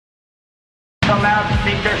the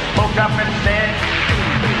loudspeaker spoke up and said,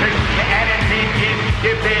 Christianity is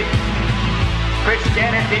stupid.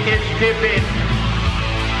 Christianity is stupid.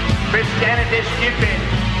 Christianity is stupid.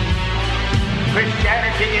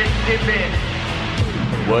 Christianity is stupid.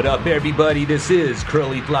 What up, everybody? This is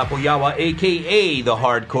Curly Tlapoyawa, a.k.a. the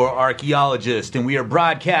Hardcore Archaeologist, and we are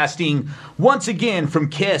broadcasting once again from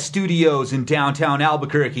KES Studios in downtown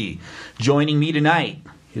Albuquerque. Joining me tonight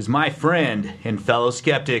is my friend and fellow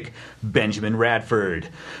skeptic, Benjamin Radford.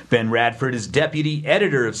 Ben Radford is deputy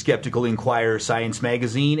editor of Skeptical Inquirer Science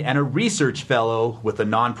Magazine and a research fellow with the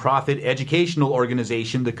nonprofit educational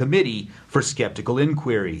organization, the Committee for Skeptical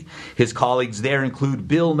Inquiry. His colleagues there include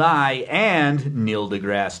Bill Nye and Neil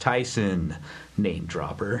deGrasse Tyson. Name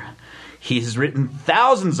dropper. He has written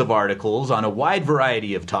thousands of articles on a wide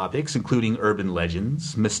variety of topics, including urban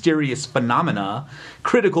legends, mysterious phenomena,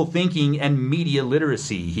 critical thinking, and media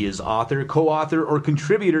literacy. He is author, co-author, or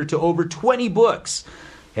contributor to over 20 books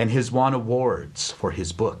and has won awards for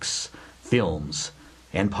his books, films,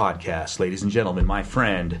 and podcasts. Ladies and gentlemen, my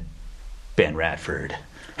friend, Ben Radford.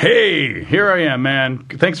 Hey, here I am, man.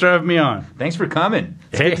 Thanks for having me on. Thanks for coming.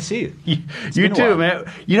 It's good to see you. You too,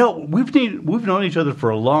 man. You know, we've known each other for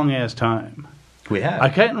a long-ass time. We have. I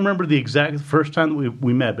can't remember the exact first time that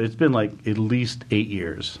we met, but it's been like at least 8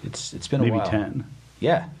 years. It's been maybe a while. 10.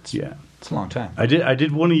 Yeah. Yeah. It's a long time. I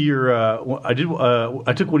did one of your I took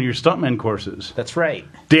one of your stuntman courses. That's right.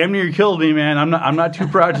 Damn near killed me, man. I'm not too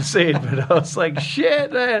proud to say it, but I was like,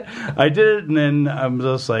 shit, man. I did it, and then I'm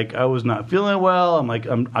just like, I was not feeling well. I'm like,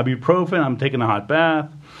 I'm ibuprofen. I'm taking a hot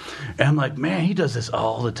bath, and I'm like, man, he does this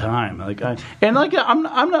all the time. I'm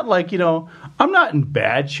not like, you know, I'm not in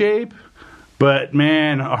bad shape. But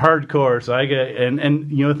man, hardcore. So I get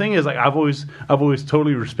and you know, the thing is, like, I've always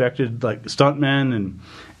totally respected like stuntmen, and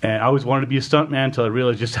I always wanted to be a stuntman until I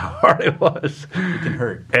realized just how hard it was. It can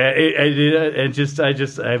hurt.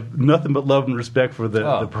 I have nothing but love and respect for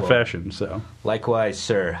the profession. Well, so likewise,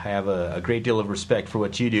 sir. I have a great deal of respect for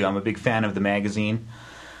what you do. I'm a big fan of the magazine.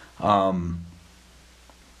 You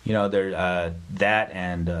know, that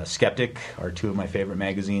and Skeptic are two of my favorite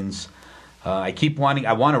magazines. I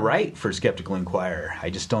want to write for Skeptical Inquirer. I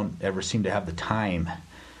just don't ever seem to have the time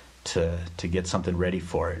to get something ready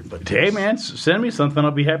for it. But hey, man, send me something. I'll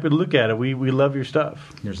be happy to look at it. We love your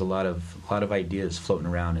stuff. There's a lot of ideas floating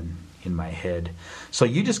around in my head. So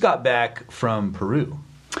you just got back from Peru.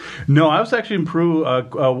 No, I was actually in Peru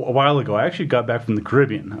a while ago. I actually got back from the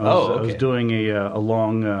Caribbean. I was doing a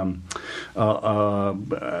long. I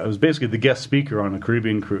was basically the guest speaker on a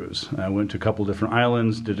Caribbean cruise. I went to a couple different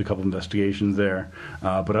islands, did a couple investigations there.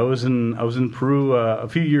 But I was in Peru a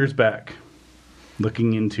few years back,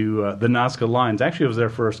 looking into the Nazca lines. Actually, I was there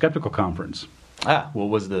for a skeptical conference. Well,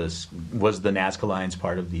 was the Nazca Lines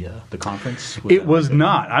part of the conference? It was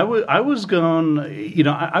not. I was gone. You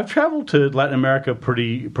know, I've traveled to Latin America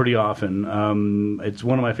pretty often. It's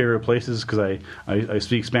one of my favorite places because I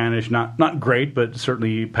speak Spanish, not great, but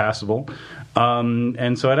certainly passable.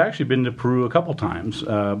 And so I'd actually been to Peru a couple times.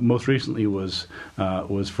 Most recently was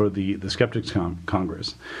for the Skeptics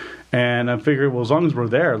Congress. And I figured, well, as long as we're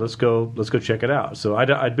there, let's go check it out. So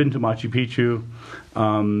I'd been to Machu Picchu,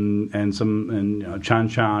 and you know, Chan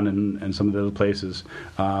Chan and some of the other places,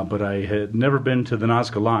 but I had never been to the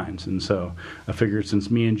Nazca Lines. And so I figured, since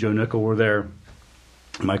me and Joe Nickel were there,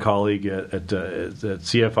 my colleague at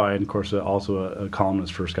CFI, and of course also a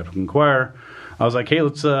columnist for Skeptical Inquirer, I was like, hey,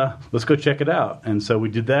 let's go check it out. And so we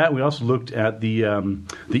did that. We also looked at the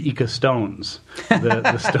Ica stones,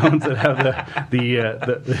 the stones that have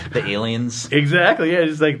the aliens. Exactly. Yeah,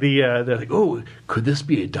 it's like they're like, oh, could this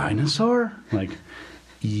be a dinosaur? Like,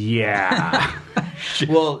 yeah.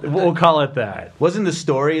 Well, we'll call it that. Wasn't the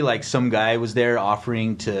story like some guy was there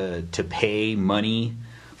offering to pay money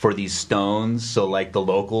for these stones, so like the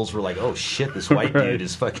locals were like, "Oh shit, this white dude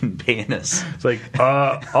is fucking paying us." It's like,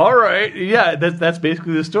 all right, yeah, that's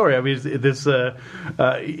basically the story. I mean, this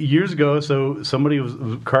years ago, so somebody was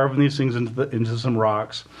carving these things into some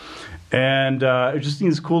rocks, and just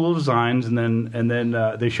these cool little designs, and then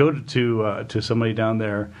they showed it to somebody down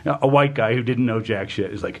there, a white guy who didn't know jack shit.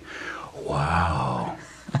 He's like, "Wow."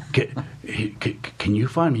 Can you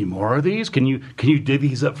find me more of these? Can you dig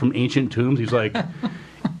these up from ancient tombs? He's like,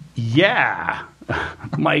 yeah,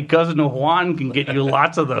 my cousin Juan can get you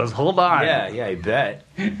lots of those. Hold on. Yeah, I bet.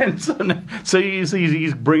 And so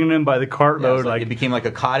he's bringing them by the cartload. Like it became like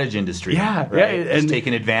a cottage industry. Yeah, right? yeah, and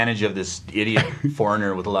taking advantage of this idiot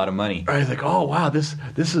foreigner with a lot of money. Right, he's like, oh wow, this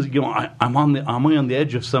is, you know, I'm on the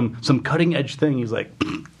edge of some cutting edge thing. He's like,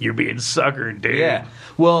 you're being suckered, dude. Yeah.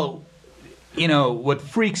 Well, what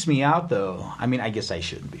freaks me out, though, I mean, I guess I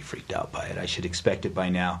shouldn't be freaked out by it. I should expect it by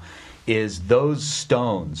now, is those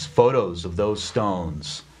stones, photos of those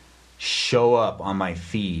stones show up on my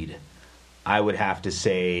feed, I would have to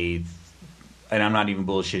say, and I'm not even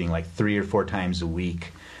bullshitting, like 3 or 4 times a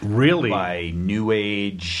week. Really? By New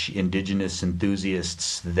Age indigenous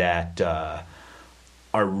enthusiasts that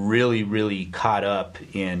are really, really caught up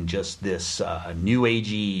in just this New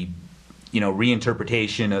Agey,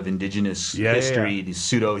 reinterpretation of indigenous history, the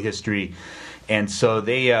pseudo history, and so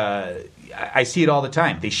they, I see it all the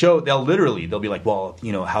time. They'll be like, well,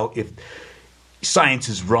 how if science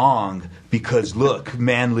is wrong because look,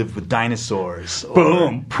 man lived with dinosaurs.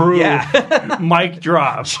 Boom, proof. Yeah. Mic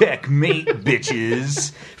drop. Checkmate,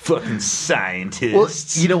 bitches. Fucking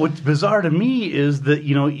scientists. Well, what's bizarre to me is that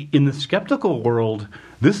in the skeptical world,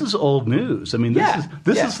 this is old news. I mean,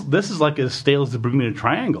 this is like as stale as the Bermuda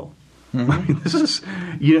Triangle. Mm-hmm. I mean, this is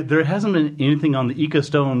there hasn't been anything on the Ica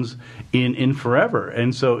stones in forever,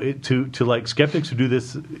 and so to like skeptics who do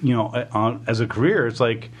this as a career, it's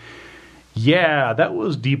like, yeah, that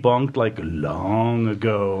was debunked like long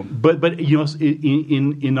ago. But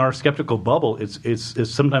in our skeptical bubble,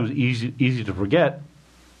 it's sometimes easy to forget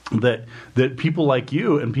that people like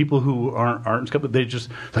you and people who aren't skeptical, they just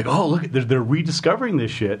like, oh look, they're rediscovering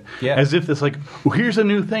this shit as if it's like, well, here's a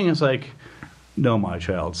new thing. It's like, no, my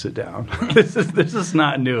child, sit down. This is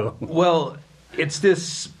not new. Well, it's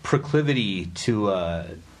this proclivity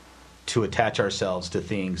to attach ourselves to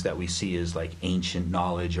things that we see as like ancient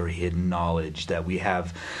knowledge or hidden knowledge, that we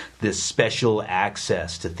have this special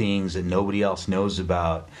access to things that nobody else knows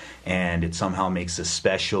about, and it somehow makes us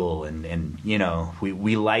special, and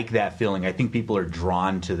we like that feeling. I think people are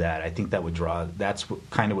drawn to that. I think that's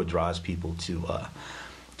kind of what draws people to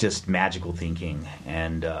just magical thinking,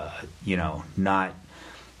 and not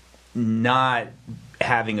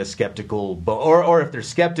having a skeptical, or if they're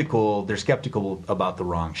skeptical about the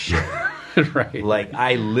wrong shit. Right. Like,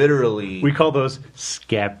 we call those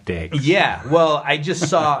skeptics. Yeah. Well, I just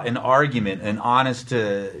saw an argument, an honest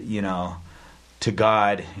to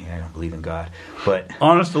God. Yeah, I don't believe in God, but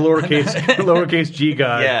honest to lowercase g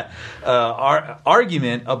God. Yeah.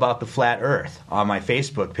 Argument about the flat Earth on my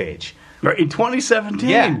Facebook page. Right, in 2017.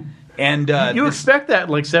 Yeah. And you expect that in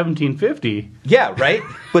like 1750. Yeah, right?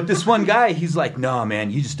 But this one guy, he's like, no,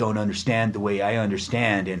 man, you just don't understand the way I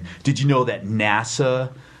understand. And did you know that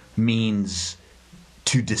NASA means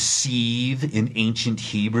to deceive in ancient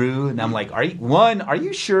Hebrew? And I'm like, are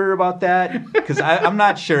you sure about that? Because I'm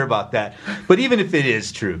not sure about that. But even if it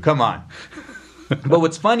is true, come on. But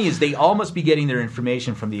what's funny is they all must be getting their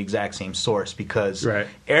information from the exact same source, because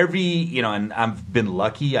and I've been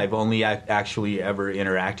lucky. I've only actually ever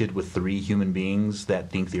interacted with 3 human beings that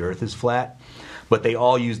think the Earth is flat, but they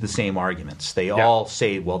all use the same arguments. They all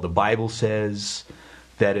say, well, the Bible says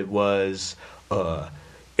that it was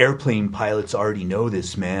airplane pilots already know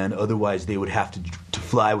this, man. Otherwise, they would have to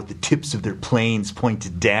fly with the tips of their planes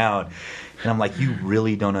pointed down. And I'm like, you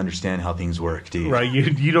really don't understand how things work, dude. Right,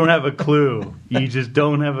 you don't have a clue. You just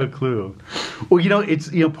don't have a clue. Well, it's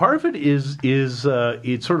part of it is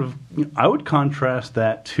it's sort of, I would contrast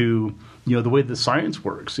that to the way that science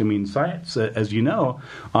works. I mean, science, as you know,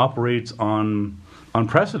 operates on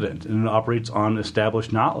precedent, and it operates on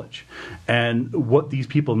established knowledge. And what these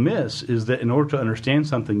people miss is that in order to understand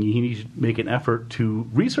something, you need to make an effort to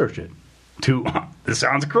research it. This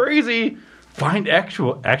sounds crazy. Find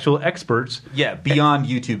actual experts. Yeah, beyond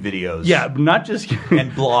YouTube videos. Yeah, not just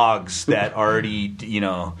and blogs that already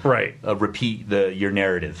repeat your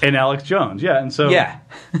narrative. And Alex Jones, and so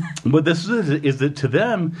what this is that to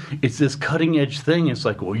them it's this cutting edge thing. It's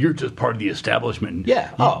like, well, you're just part of the establishment.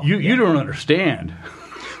 Yeah, you don't understand.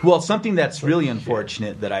 Well, something that's really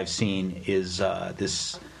unfortunate that I've seen is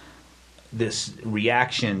this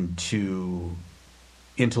reaction to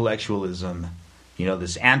intellectualism.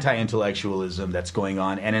 This anti-intellectualism that's going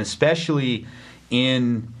on, and especially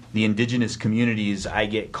in the indigenous communities, I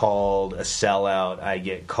get called a sellout. I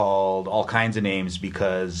get called all kinds of names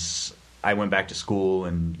because I went back to school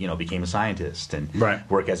and became a scientist and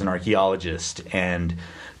work as an archaeologist. And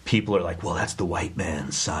people are like, "Well, that's the white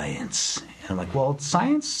man's science." And I'm like, "Well,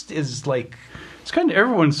 science is like." It's kind of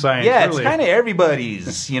everyone's science. Yeah, really. It's kind of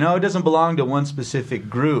everybody's. It doesn't belong to one specific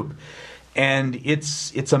group. And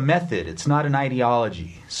it's a method. It's not an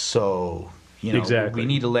ideology. So we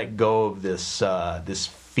need to let go of this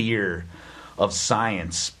fear of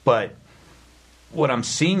science. But what I'm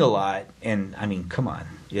seeing a lot, and I mean, come on,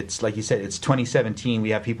 It's like you said, it's 2017.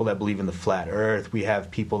 We have people that believe in the flat Earth. We have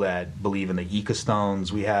people that believe in the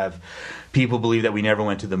ecostones. We have people believe that we never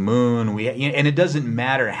went to the moon. And it doesn't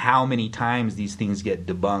matter how many times these things get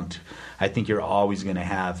debunked. I think you're always going to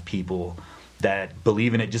have people that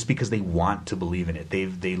believe in it just because they want to believe in it.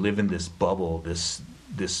 They live in this bubble, this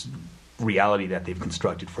reality that they've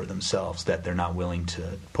constructed for themselves that they're not willing to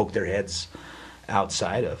poke their heads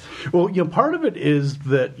outside of. Well, part of it is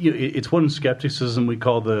that it's one skepticism we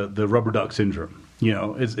call the rubber duck syndrome.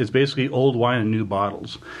 It's basically old wine in new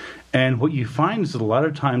bottles. And what you find is that a lot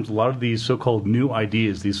of times, a lot of these so-called new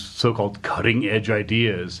ideas, these so-called cutting-edge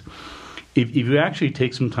ideas, if you actually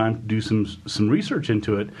take some time to do some research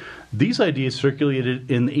into it, these ideas circulated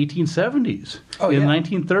in the 1870s, in the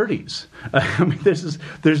 1930s. I mean,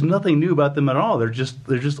 there's nothing new about them at all. They're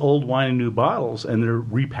just old wine in new bottles, and they're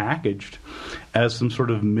repackaged as some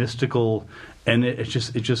sort of mystical. And it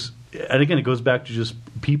just and again, it goes back to just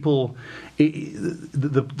people.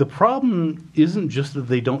 The problem isn't just that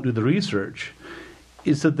they don't do the research;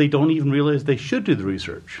 it's that they don't even realize they should do the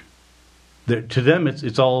research. To them,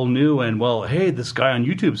 it's all new, and well, hey, this guy on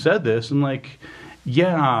YouTube said this, and like,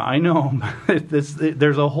 yeah, I know.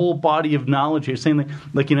 There's a whole body of knowledge here saying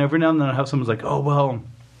like every now and then I have someone's like, oh well,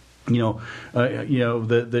 have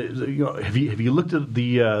you looked at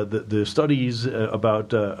the studies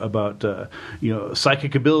about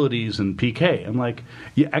psychic abilities and PK? I'm like,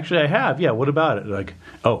 yeah, actually I have. Yeah, what about it? Like,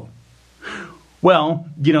 oh. Well,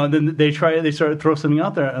 and then they start to throw something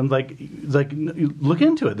out there, and like look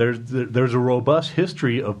into it. There's a robust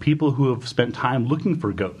history of people who have spent time looking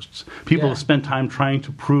for ghosts. People have spent time trying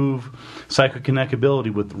to prove psychokinetic ability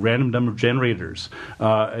with random number generators,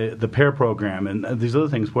 the pair program, and these other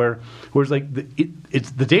things. Whereas like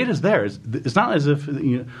the data's there. It's not as if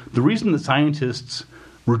the reason that scientists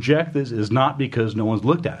reject this is not because no one's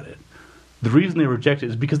looked at it. The reason they reject it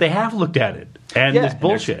is because they have looked at it, and it's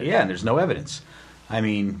bullshit. And there's no evidence. I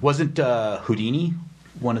mean, wasn't Houdini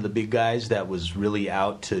one of the big guys that was really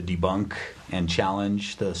out to debunk and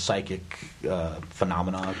challenge the psychic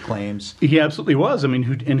phenomena claims? He absolutely was. I mean,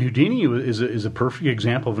 Houdini is a perfect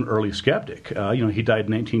example of an early skeptic. He died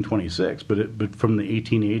in 1926, but from the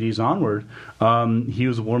 1880s onward, he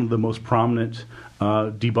was one of the most prominent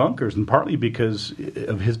debunkers, and partly because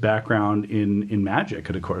of his background in magic.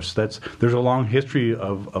 And of course, there's a long history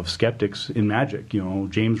of skeptics in magic.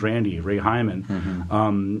 James Randi, Ray Hyman,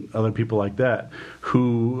 other people like that,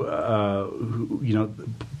 who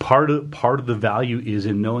part of the value is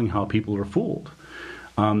in knowing how people are fooled.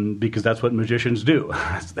 Because that's what magicians do.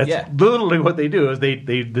 That's literally what they do. Is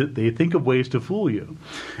they think of ways to fool you,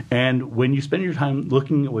 and when you spend your time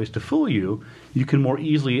looking at ways to fool you, you can more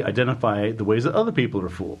easily identify the ways that other people are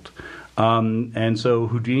fooled. And so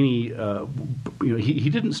Houdini, he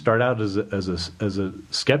didn't start out as a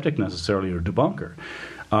skeptic necessarily or debunker.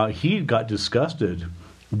 He got disgusted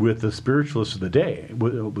with the spiritualists of the day,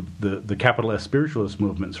 with the capital S spiritualist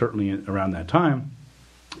movement, certainly around that time.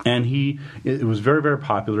 And it was very, very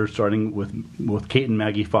popular, starting with Kate and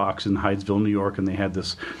Maggie Fox in Hydesville, New York, and they had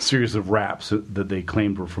this series of raps that they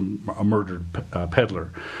claimed were from a murdered peddler,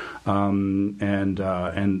 and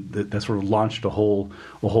that sort of launched a whole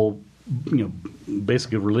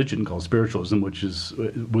basically a religion called spiritualism, which was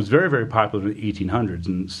very, very popular in the 1800s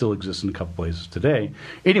and still exists in a couple places today.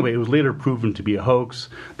 Anyway, it was later proven to be a hoax.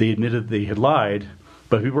 They admitted they had lied,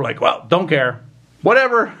 but people were like, well, don't care.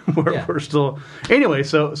 Whatever, we're still anyway.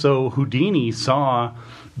 So Houdini saw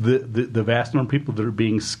the vast number of people that are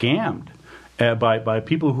being scammed by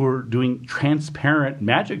people who are doing transparent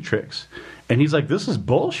magic tricks, and he's like, "This is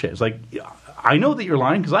bullshit." It's like, I know that you're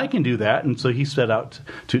lying because I can do that, and so he set out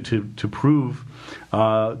to prove,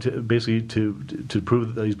 basically to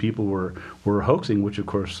prove that these people were hoaxing, which of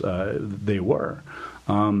course they were.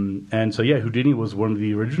 And so Houdini was one of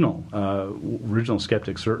the original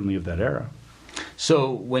skeptics, certainly of that era.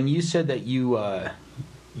 So when you said that you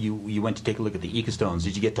went to take a look at the ecostones,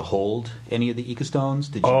 did you get to hold any of the ecostones?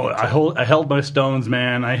 I held my stones,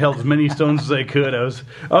 man. I held as many stones as I could.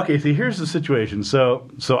 Okay. See, here's the situation. So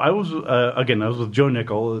I was I was with Joe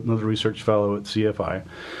Nickel, another research fellow at CFI,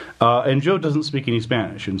 and Joe doesn't speak any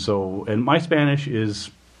Spanish, and my Spanish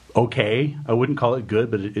is okay. I wouldn't call it good,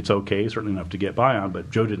 but it's okay, certainly enough to get by on.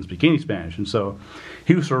 But Joe didn't speak any Spanish, and so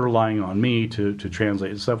he was sort of relying on me to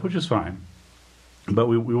translate and stuff, which is fine. But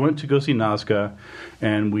we went to go see Nazca,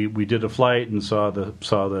 and we did a flight and saw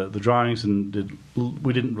the drawings, and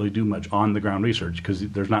we didn't really do much on the ground research because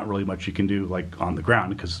there's not really much you can do like on the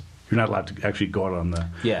ground because you're not allowed to actually go out on the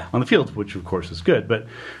Yeah. on the fields, which of course is good. But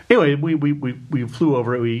anyway, we flew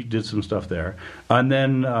over it. We did some stuff there, and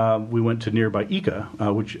then we went to nearby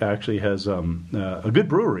Ica, which actually has a good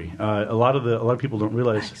brewery. A lot of people don't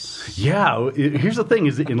realize. Nice. Yeah, here's the thing: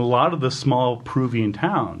 is that in a lot of the small Peruvian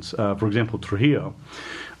towns, for example, Trujillo,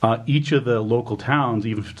 each of the local towns,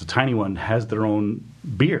 even if it's a tiny one, has their own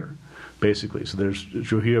beer. Basically, so there's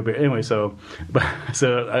Trujillo beer. Anyway, so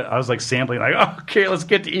I was like sampling, like, oh, okay, let's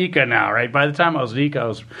get to Ica now, right? By the time I was at Ica, I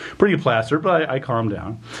was pretty plastered, but I calmed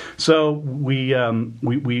down. So we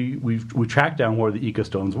tracked down where the Ica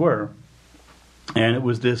stones were, and it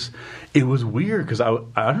was weird because I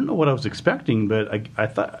don't know what I was expecting, but I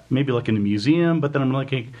thought maybe like in a museum, but then I'm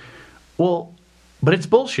like, well. But it's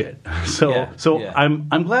bullshit. So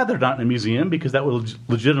I'm glad they're not in a museum because that would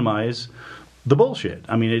legitimize the bullshit.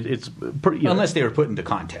 I mean, it's pretty. Unless they were put into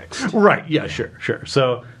context, right? Yeah, sure.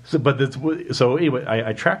 So anyway,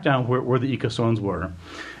 I tracked down where the Ica stones were,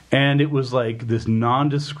 and it was like this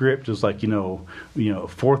nondescript. It was like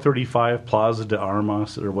 435 Plaza de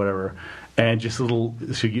Armas or whatever, and just a little.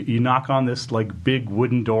 So you knock on this like big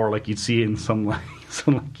wooden door like you'd see in some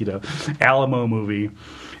Alamo movie.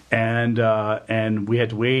 And we had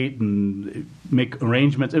to wait and make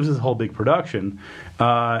arrangements. It was this whole big production.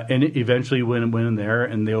 And it eventually went in there,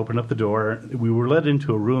 and they opened up the door. We were led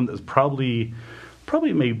into a room that was probably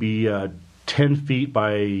maybe 10 feet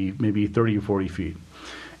by maybe 30 or 40 feet.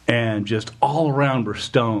 And just all around were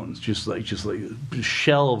stones, just like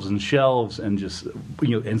shelves and shelves, and just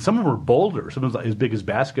and some of them were boulders, some of them as big as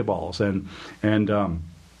basketballs, and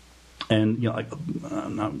like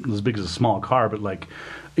not as big as a small car, but like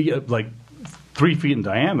 3 feet in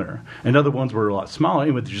diameter, and other ones were a lot smaller.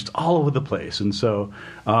 Anyway, they're just all over the place. And so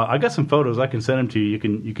I got some photos. I can send them to you.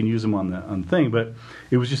 You can use them on the thing. But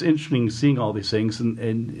it was just interesting seeing all these things.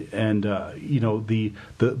 And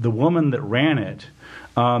the woman that ran it.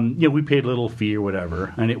 We paid a little fee or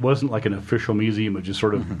whatever, and it wasn't like an official museum of just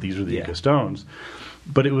sort of these are the Ica stones.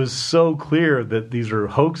 But it was so clear that these are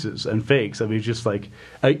hoaxes and fakes. I mean, it's just like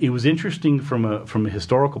it was interesting from a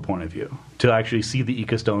historical point of view to actually see the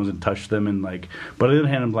Ica stones and touch them, and like. But on the other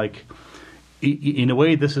hand, I'm like, in a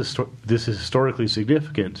way, this is historically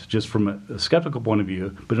significant just from a skeptical point of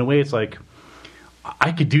view. But in a way, it's like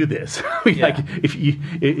I could do this. I mean, like if you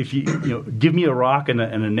give me a rock and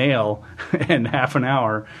a nail and half an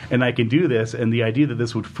hour, and I can do this. And the idea that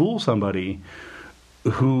this would fool somebody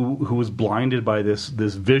who was blinded by this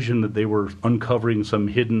vision that they were uncovering some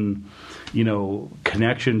hidden,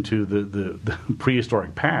 connection to the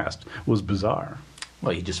prehistoric past was bizarre.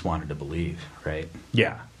 Well, you just wanted to believe, right?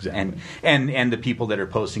 Yeah, exactly. And the people that are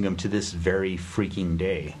posting them to this very freaking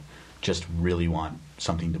day just really want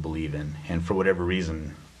something to believe in, and for whatever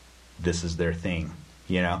reason, this is their thing.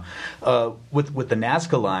 With the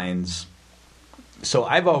Nazca lines. So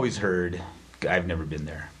I've always heard. I've never been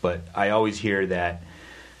there, but I always hear that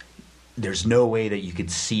there's no way that you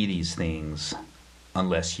could see these things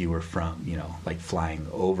unless you were from, like flying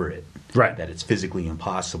over it. Right. That it's physically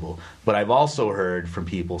impossible. But I've also heard from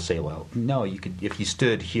people say, well, no, you could, if you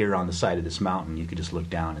stood here on the side of this mountain, you could just look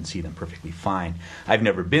down and see them perfectly fine. I've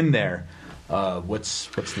never been there. What's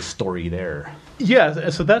the story there? Yeah,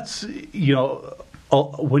 so that's,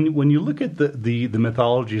 when you look at the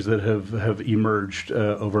mythologies that have emerged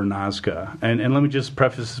over Nazca, and let me just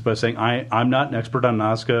preface this by saying I'm not an expert on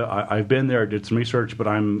Nazca. I've been there, I did some research, but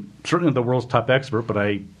I'm certainly the world's top expert. But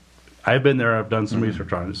I've been there, I've done some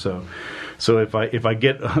research on it. So if I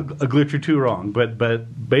get a glitch or two wrong, but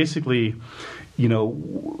basically,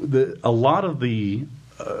 a lot of the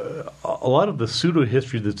pseudo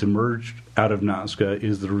history that's emerged out of Nazca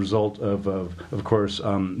is the result of course,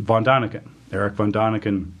 von Daniken. Eric von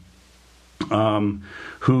Daniken,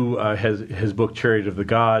 who has his book Chariot of the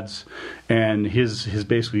Gods, and his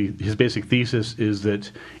basic thesis is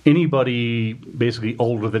that anybody basically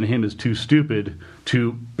older than him is too stupid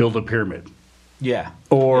to build a pyramid. Yeah.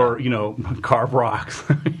 Or carve rocks.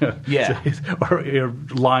 Yeah. Or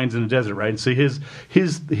lines in the desert, right? And so his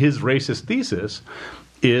racist thesis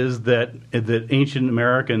is that ancient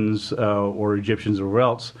Americans or Egyptians or where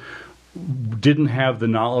else didn't have the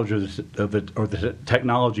knowledge or the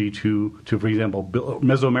technology to for example, build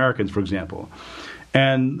Mesoamericans, for example,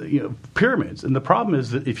 and pyramids. And the problem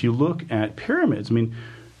is that if you look at pyramids, I mean,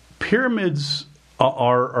 pyramids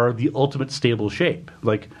are the ultimate stable shape.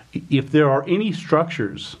 Like if there are any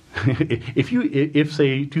structures, if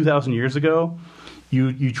say 2,000 years ago,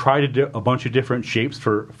 you tried a bunch of different shapes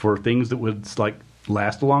for things that would like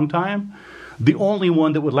last a long time, the only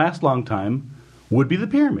one that would last a long time would be the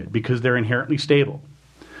pyramid because they're inherently stable.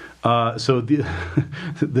 So the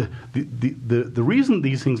reason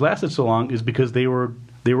these things lasted so long is because they were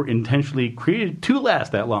intentionally created to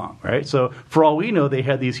last that long, right? So for all we know, they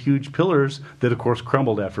had these huge pillars that, of course,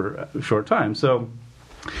 crumbled after a short time. So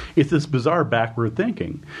it's this bizarre backward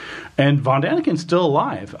thinking. And von Daniken's still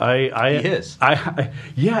alive. He is.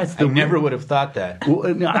 Yeah, it's the I never would have thought that. Well,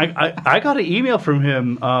 I got an email from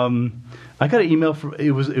him. I got an email from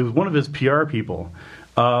it was one of his PR people,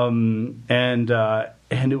 and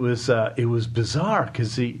it was bizarre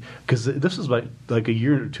because this was like a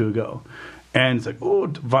year or two ago, and it's like, oh,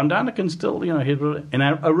 von Daniken still, and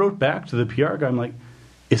I wrote back to the PR guy. I'm like,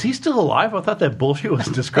 is he still alive? I thought that bullshit was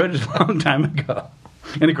discredited a long time ago.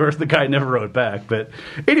 And of course, the guy never wrote back. But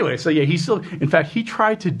anyway, so yeah, he's still. In fact, he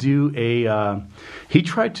tried to do a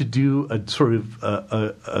sort of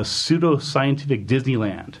a pseudo-scientific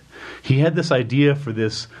Disneyland. He had this idea for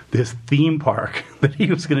this theme park that he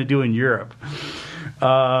was going to do in Europe.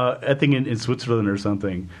 I think in Switzerland or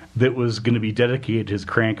something, that was going to be dedicated to his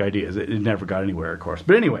crank ideas. It never got anywhere, of course.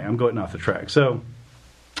 But anyway, I'm going off the track. So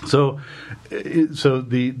the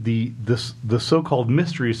so-called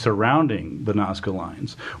mysteries surrounding the Nazca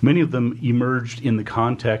lines, many of them emerged in the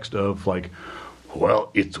context of like, well,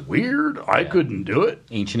 it's weird. I couldn't do it.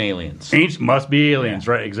 Ancient aliens. Must be aliens,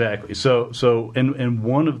 right? Exactly. So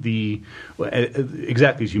one of the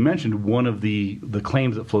exactly as you mentioned, one of the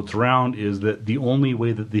claims that floats around is that the only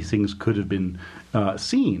way that these things could have been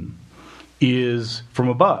seen is from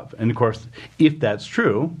above. And of course, if that's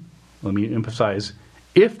true, let me emphasize.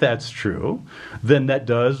 If that's true, then that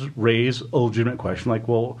does raise a legitimate question like,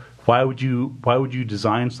 well, why would you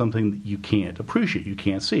design something that you can't appreciate, you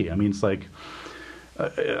can't see? I mean, it's like,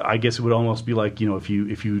 I guess it would almost be like, if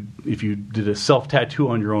you did a self-tattoo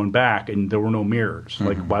on your own back and there were no mirrors,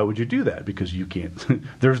 like, why would you do that? Because you can't.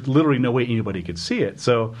 There's literally no way anybody could see it.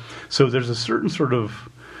 So there's a certain sort of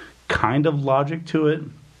kind of logic to it.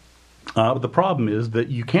 But the problem is that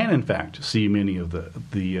you can, in fact, see many of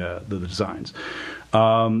the designs.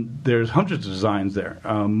 There's hundreds of designs there.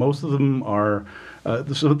 Most of them are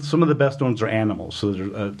some of the best ones are animals. So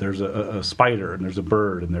there's a spider and there's a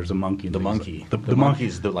bird and there's a monkey. The monkey. The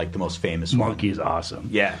monkey's the most famous one. Monkey's awesome.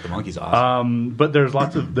 Yeah, the monkey's awesome. But there's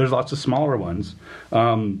lots of smaller ones.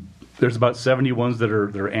 There's about 70 ones that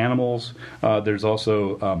are animals. There's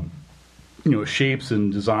also shapes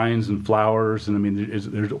and designs and flowers, and I mean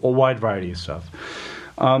there's a wide variety of stuff.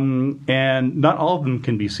 And not all of them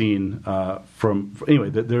can be seen anyway.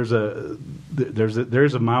 There's a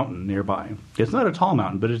mountain nearby. It's not a tall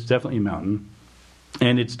mountain, but it's definitely a mountain,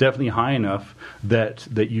 and it's definitely high enough that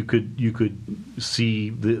you could see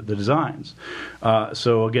the designs.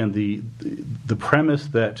 So again, the premise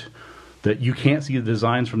that you can't see the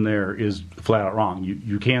designs from there is flat out wrong.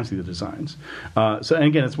 You can see the designs. And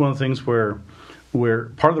again, it's one of the things where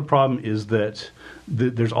part of the problem is that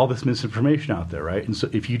there's all this misinformation out there, right? And so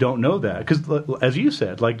if you don't know that, because as you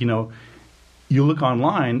said, like, you look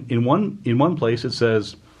online, in one place it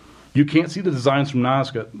says you can't see the designs from the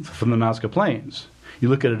Nazca Plains. You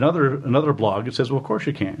look at another blog, it says, well, of course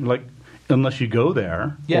you can. Like, unless you go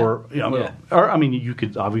there, or I mean, you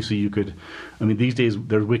could. I mean, these days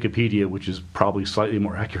there's Wikipedia, which is probably slightly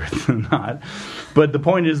more accurate than not. But the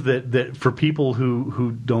point is that for people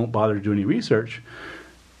who don't bother to do any research,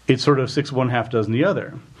 it's sort of 6 of one, half dozen the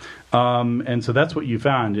other. And so that's what you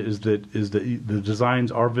found is that the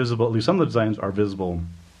designs are visible. At least some of the designs are visible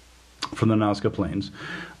from the Nazca Plains.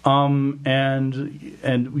 And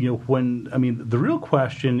the real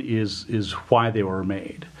question is why they were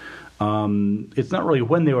made. It's not really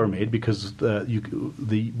when they were made, because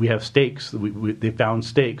we have stakes. They found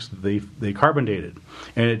stakes. They carbon dated,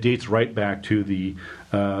 and it dates right back to the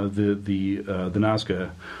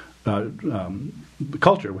Nazca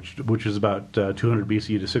culture, which is about 200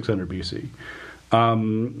 BC to 600 BC.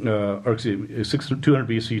 Or excuse me, 200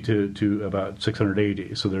 BC to about 600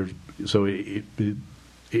 AD. So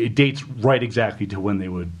it dates right exactly to when they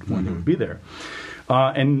would be there.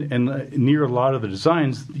 And near a lot of the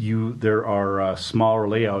designs, there are smaller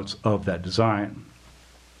layouts of that design,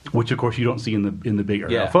 which of course you don't see in the big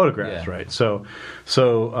aerial photographs, right? So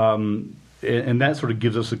and that sort of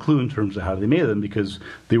gives us a clue in terms of how they made them, because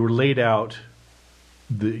they were laid out.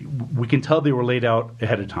 We can tell they were laid out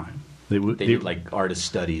ahead of time. They did like artist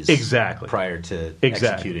studies prior to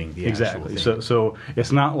executing the actual thing. So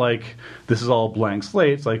it's not like this is all blank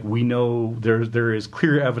slate. It's like we know there is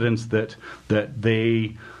clear evidence that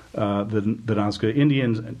they the Nazca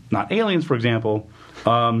Indians, not aliens, for example,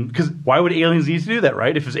 Because why would aliens need to do that,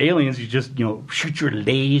 right? If it's aliens, you just shoot your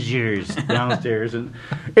lasers downstairs. And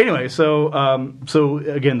anyway, so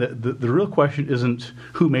again, the real question isn't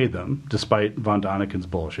who made them, despite von Daniken's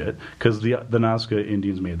bullshit, because the Nazca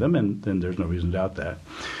Indians made them, and there's no reason to doubt that.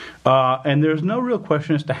 And there's no real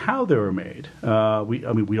question as to how they were made. We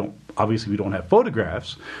don't have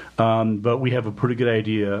photographs, but we have a pretty good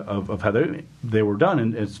idea of how they were done,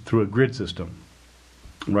 and it's through a grid system.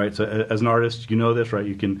 Right, so as an artist, you know this, right?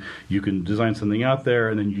 You can design something out there,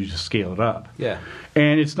 and then you just scale it up. Yeah,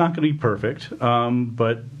 and it's not going to be perfect,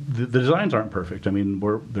 but the designs aren't perfect. I mean,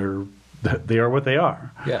 they are what they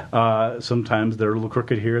are. Yeah. Sometimes they're a little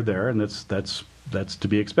crooked here or there, and that's to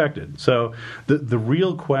be expected. So the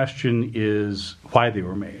real question is why they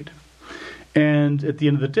were made, and at the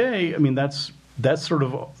end of the day, I mean that's sort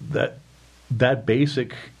of that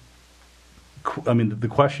basic. I mean, the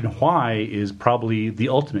question why is probably the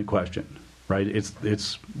ultimate question, right?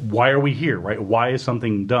 It's why are we here, right? Why is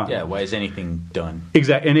something done? Yeah, why is anything done?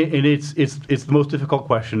 Exactly, and it's the most difficult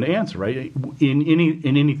question to answer, right? In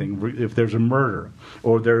anything, if there's a murder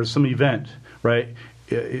or there's some event, right?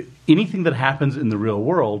 Anything that happens in the real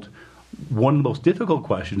world, one of the most difficult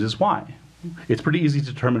questions is why. It's pretty easy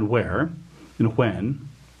to determine where and when,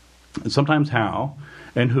 and sometimes how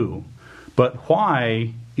and who, but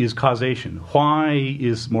why is causation. Why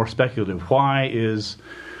is more speculative. Why is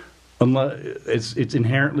it's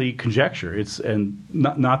inherently conjecture. It's and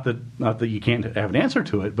not that you can't have an answer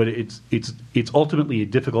to it, but it's ultimately a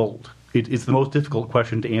difficult. It's the most difficult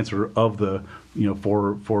question to answer of the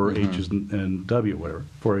four H's and W, whatever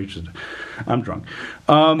 4 H's. I'm drunk,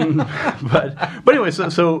 but anyway,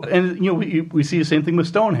 so and we see the same thing with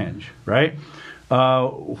Stonehenge, right?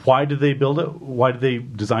 Why did they build it? Why did they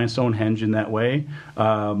design Stonehenge in that way?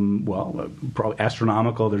 Well, probably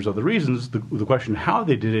astronomical. There's other reasons. The question how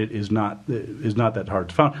they did it is not that hard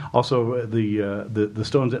to find. Also, the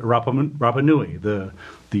stones at Rapa Nui, the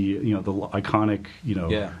iconic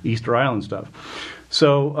Easter Island stuff.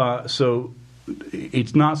 So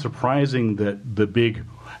it's not surprising that the big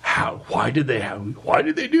why did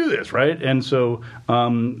they do this, right? And so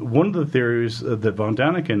one of the theories that von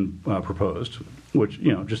Daniken proposed, which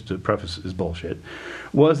just to preface is bullshit,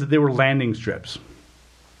 was that they were landing strips.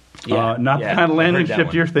 Not the kind of landing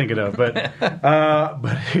strip you're thinking of,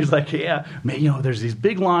 but he's like, there's these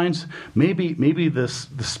big lines. Maybe the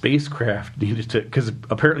spacecraft needed to, because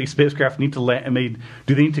apparently spacecraft need to land. I mean,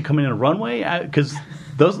 do they need to come in a runway? Because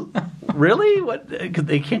those really what? Because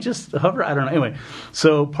they can't just hover. I don't know. Anyway,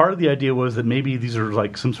 so part of the idea was that maybe these are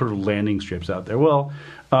like some sort of landing strips out there. Well.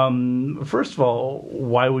 First of all,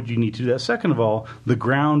 why would you need to do that? Second of all, the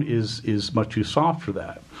ground is much too soft for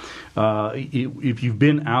that. If you've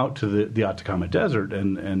been out to the Atacama Desert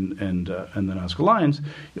and the Nazca Lines,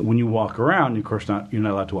 when you walk around, of course you're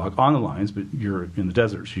not allowed to walk on the lines, but you're in the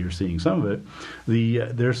desert, so you're seeing some of it.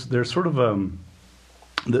 There's sort of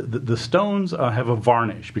the stones have a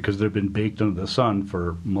varnish because they've been baked under the sun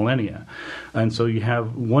for millennia, and so you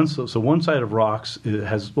have one side of rocks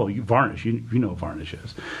has varnish. You know what varnish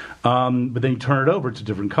is, but then you turn it over to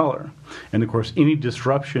different color, and of course any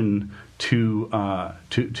disruption to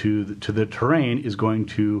the terrain is going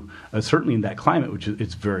to certainly in that climate, which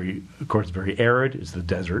it's very arid. It's the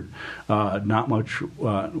desert, not much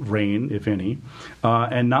rain, if any,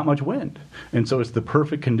 and not much wind, and so it's the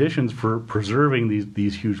perfect conditions for preserving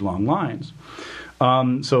these huge long lines.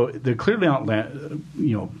 So they're clearly not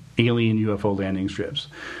alien UFO landing strips.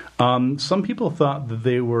 Some people thought that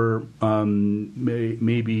they were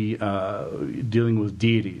maybe dealing with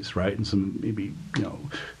deities, right, and some maybe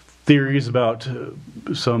theories about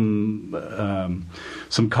some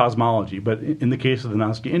cosmology, but in the case of the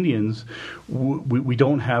Nazca Indians, we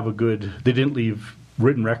don't have they didn't leave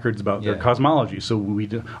written records about their cosmology. So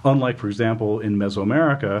unlike, for example, in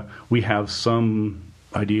Mesoamerica, we have some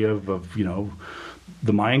idea of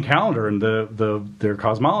the Mayan calendar and their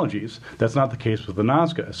cosmologies. That's not the case with the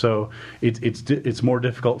Nazca. So it's more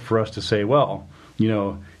difficult for us to say, well,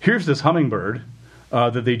 here's this hummingbird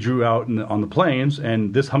that they drew out on the plains,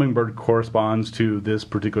 and this hummingbird corresponds to this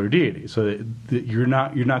particular deity. So you're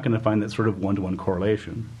not going to find that sort of one-to-one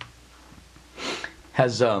correlation.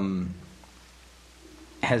 Has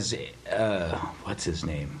what's his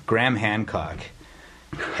name? Graham Hancock.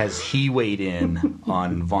 Has he weighed in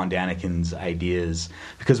on von Daniken's ideas?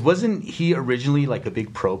 Because wasn't he originally like a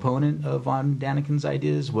big proponent of von Daniken's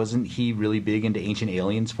ideas? Wasn't he really big into ancient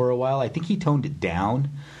aliens for a while? I think he toned it down.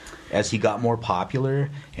 as he got more popular,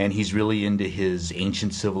 and he's really into his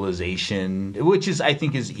ancient civilization, which I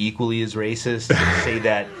think is equally as racist to say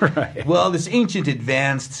that, Right. well, this ancient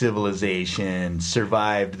advanced civilization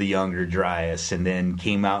survived the Younger Dryas and then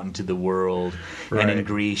came out into the world Right. and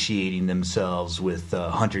ingratiating themselves with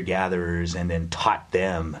hunter-gatherers and then taught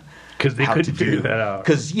them. Because they couldn't figure that out.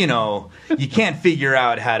 Because, you can't figure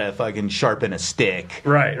out how to fucking sharpen a stick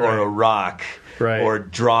Right, or right. a rock Right. or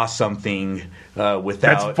draw something without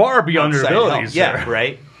That's far beyond your outside abilities, help. Yeah, sir.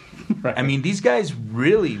 right? Right. I mean, these guys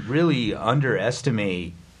really, really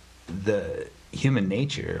underestimate the human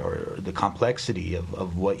nature or the complexity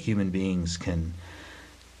of what human beings can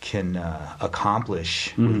accomplish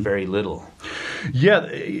Mm-hmm. with very little. Yeah,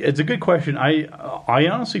 it's a good question. I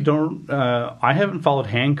honestly don't. I haven't followed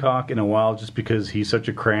Hancock in a while just because he's such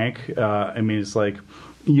a crank. I mean, it's like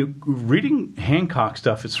reading Hancock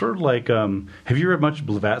stuff. It's sort of like. Have you read much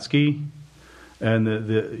Blavatsky?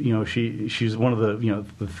 And she's one of the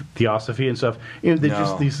the theosophy and stuff. They're No.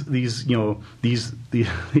 just these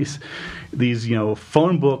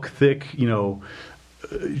phone book thick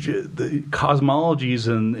the cosmologies,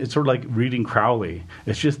 and it's sort of like reading Crowley.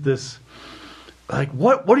 It's just this, like,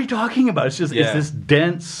 what are you talking about? It's just it's this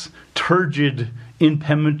dense, turgid,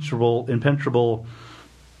 impenetrable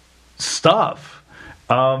stuff.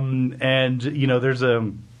 And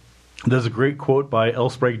there's a great quote by L.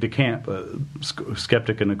 Sprague de Camp, a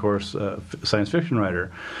skeptic and of course science fiction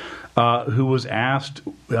writer, who was asked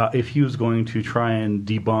if he was going to try and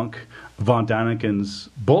debunk von Daniken's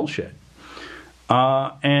bullshit.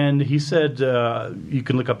 And he said, you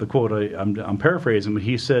can look up the quote. I'm paraphrasing, but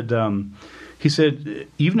he said,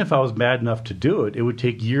 even if I was bad enough to do it, it would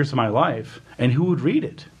take years of my life, and who would read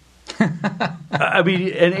it? I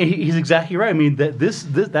mean, and he's exactly right. I mean,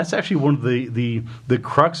 that's actually one of the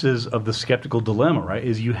cruxes of the skeptical dilemma, right?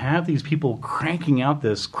 Is you have these people cranking out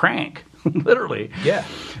this crank. Literally, Yeah.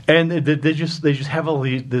 and they just have all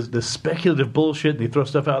this speculative bullshit. They throw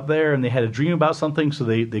stuff out there, and they had a dream about something, so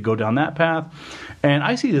they go down that path. And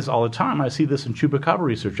I see this all the time. I see this in chupacabra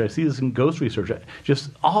research. I see this in ghost research.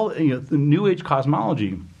 Just all the New Age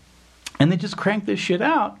cosmology, and they just crank this shit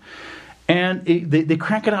out. And they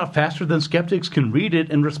crank it out faster than skeptics can read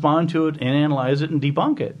it and respond to it and analyze it and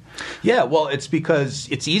debunk it. Yeah, well, it's because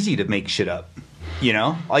it's easy to make shit up.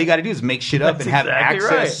 All you got to do is make shit up That's and have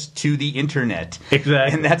exactly access to the internet.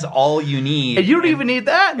 Exactly. And that's all you need. And you don't even need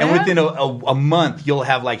that, man. And within a month, you'll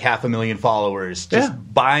have like 500,000 followers just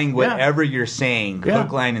buying whatever you're saying,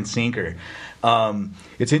 hook, line, and sinker.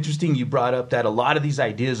 It's interesting you brought up that a lot of these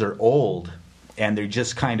ideas are old, and they're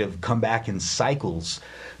just kind of come back in cycles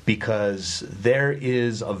because there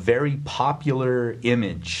is a very popular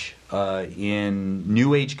image in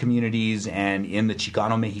New Age communities and in the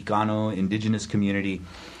Chicano Mexicano indigenous community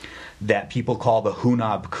that people call the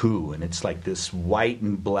Hunab Ku, and it's like this white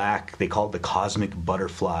and black. They call it the cosmic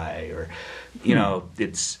butterfly, or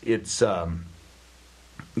it's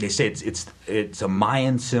they say it's a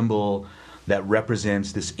Mayan symbol that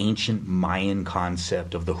represents this ancient Mayan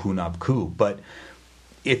concept of the Hunab Ku. But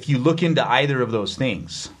if you look into either of those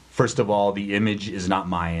things, first of all, the image is not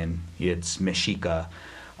Mayan; it's Mexica.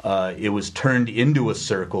 It was turned into a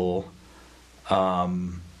circle,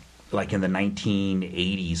 like in the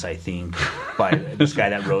 1980s, I think, by this guy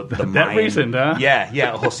that wrote the Mayan. That recent, huh?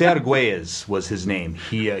 Yeah. Jose Arguelles was his name.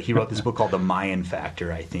 He wrote this book called The Mayan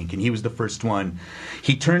Factor, I think, and he was the first one.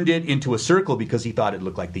 He turned it into a circle because he thought it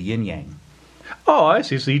looked like the yin yang. Oh, I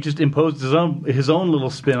see. So he just imposed his own little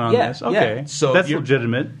spin on this. Okay, yeah. So that's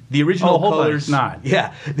legitimate. The original hold on, colors, it's not.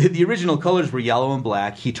 Yeah, the original colors were yellow and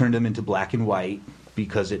black. He turned them into black and white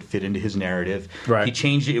because it fit into his narrative. Right. He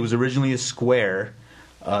changed it. It was originally a square.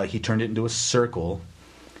 He turned it into a circle,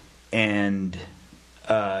 and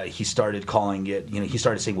he started calling it. He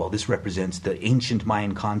started saying, "Well, this represents the ancient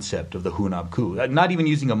Mayan concept of the Hunab Ku." Not even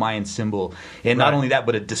using a Mayan symbol, and not only that,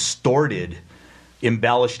 but a distorted,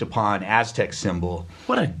 embellished upon Aztec symbol.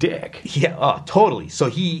 What a dick. Yeah, totally. So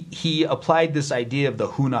he applied this idea of the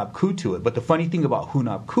Hunab Ku to it. But the funny thing about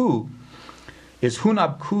Hunab Ku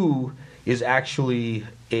is actually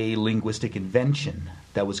a linguistic invention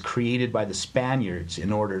that was created by the Spaniards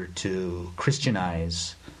in order to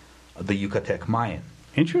Christianize the Yucatec Mayan.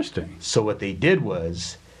 Interesting. So what they did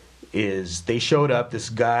is they showed up,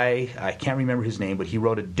 this guy, I can't remember his name, but he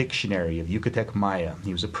wrote a dictionary of Yucatec Maya.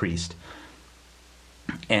 He was a priest.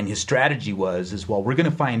 And his strategy was, well, we're going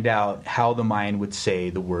to find out how the Mayan would say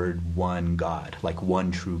the word one God, like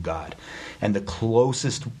one true God. And the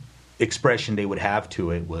closest expression they would have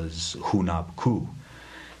to it was Hunab Ku.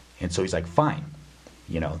 And so he's like, fine,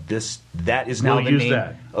 that is now We'll the use name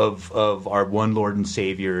that. of our one Lord and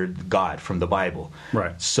Savior, God, from the Bible.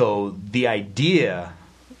 Right. So the idea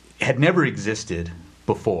had never existed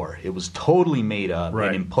before. It was totally made up Right.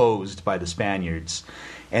 and imposed by the Spaniards.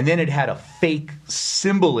 And then it had a fake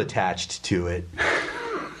symbol attached to it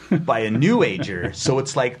by a New Ager. So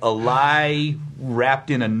it's like a lie wrapped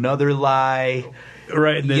in another lie.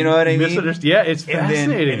 Right. And then You know what I mean? Yeah, it's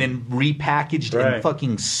fascinating. And then repackaged Right. and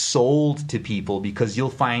fucking sold to people, because you'll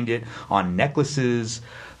find it on necklaces,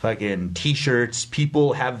 fucking T-shirts.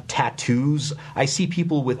 People have tattoos. I see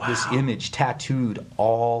people with this image tattooed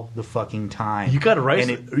all the fucking time. You gotta write-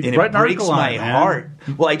 and it write an breaks article on my it, man. heart.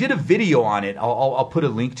 Well, I did a video on it. I'll put a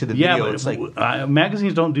link to the Yeah, video. but It's like,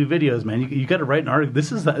 magazines don't do videos, man. You got to write an article.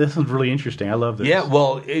 This is really interesting. I love this. yeah.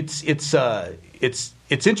 Well, it's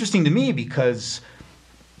interesting to me because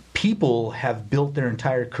people have built their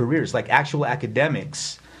entire careers, like actual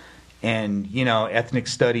academics and ethnic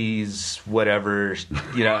studies, whatever.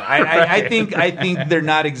 I think they're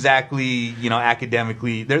not exactly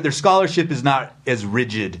academically, their scholarship is not as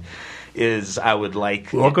rigid as I would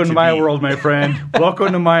like. Welcome to my world, my friend.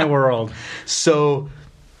 Welcome to my world. So,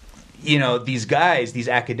 these guys, these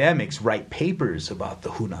academics, write papers about the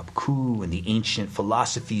Hunab-Ku and the ancient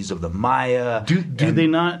philosophies of the Maya. Do they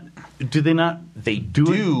not? Do they not? They do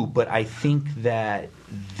do, but I think that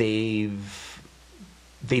they've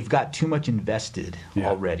got too much invested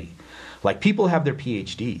already. Like, people have their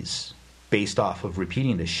PhDs based off of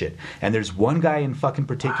repeating this shit. And there's one guy in fucking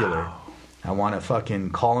particular. Wow. I want to fucking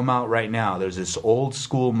call him out right now. There's this old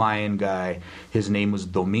school Mayan guy. His name was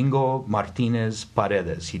Domingo Martinez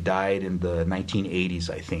Paredes. He died in the 1980s,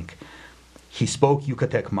 I think. He spoke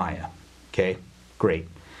Yucatec Maya. Okay? Great.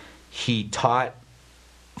 He taught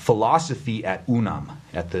philosophy at UNAM,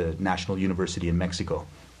 at the National University in Mexico.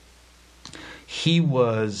 He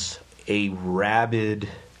was a rabid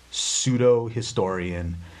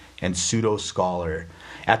pseudo-historian and pseudo-scholar.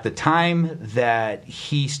 At the time that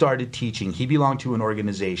he started teaching, he belonged to an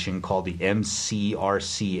organization called the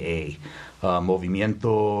MCRCA,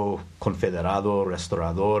 Movimiento Confederado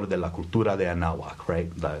Restaurador de la Cultura de Anáhuac, right?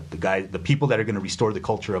 The people that are going to restore the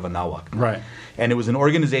culture of Anáhuac. Right. And it was an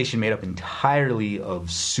organization made up entirely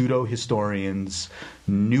of pseudo-historians,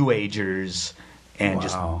 New Agers, and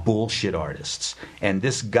just bullshit artists. And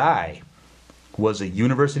this guy was a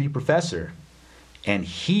university professor, and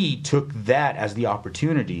he took that as the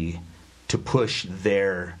opportunity to push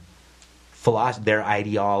their philosophy, their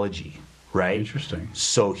ideology, right? Interesting.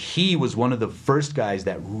 So he was one of the first guys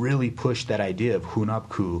that really pushed that idea of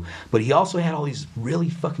Hunab-Ku, but he also had all these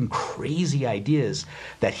really fucking crazy ideas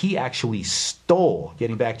that he actually stole.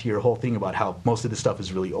 Getting back to your whole thing about how most of this stuff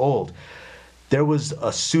is really old, there was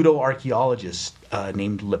a pseudo-archaeologist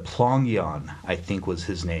named Le Plongeon, I think was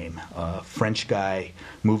his name. French guy,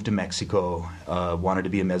 moved to Mexico, wanted to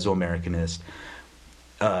be a Mesoamericanist.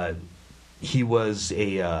 He was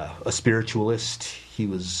a spiritualist. He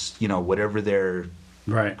was, whatever their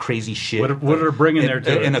crazy shit. What are bringing there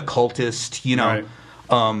to an it? occultist, Right.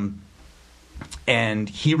 And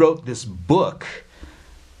he wrote this book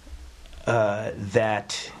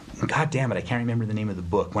that... God damn it, I can't remember the name of the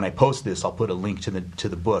book. When I post this, I'll put a link to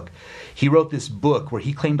the book. He wrote this book where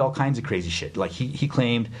he claimed all kinds of crazy shit. Like he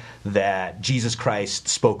claimed that Jesus Christ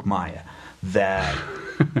spoke Maya, that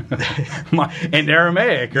and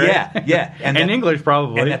Aramaic, right? Yeah, and that, English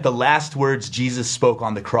probably, and that the last words Jesus spoke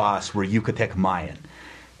on the cross were Yucatec Mayan.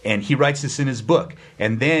 And he writes this in his book.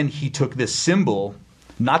 And then he took this symbol,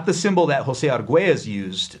 not the symbol that Jose Arguelles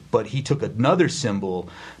used, but he took another symbol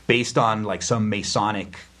based on like some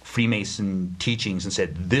Masonic Freemason teachings and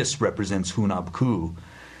said, this represents Hunab-Ku.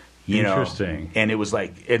 Interesting. And it was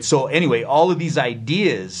like, and so anyway, all of these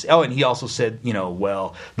ideas. Oh, and he also said,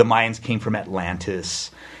 well, the Mayans came from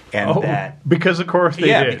Atlantis, and that because of course they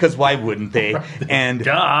did. Because why wouldn't they? And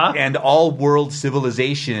Duh. And all world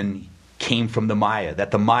civilization came from the Maya.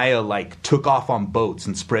 That the Maya like took off on boats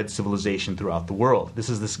and spread civilization throughout the world. This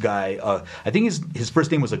is this guy. I think his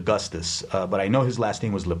first name was Augustus, but I know his last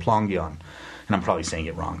name was Le Plongeon. And I'm probably saying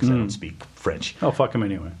it wrong because I don't speak French. Oh, fuck him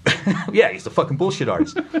anyway. Yeah, he's a fucking bullshit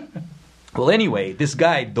artist. Well, anyway, this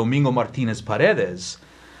guy, Domingo Martinez Paredes,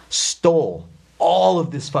 stole all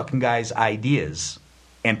of this fucking guy's ideas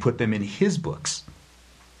and put them in his books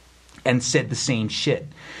and said the same shit.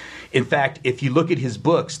 In fact, if you look at his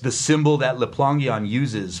books, the symbol that Le Plongeon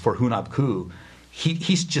uses for Hunab-Ku,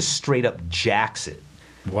 he's just straight up jacks it.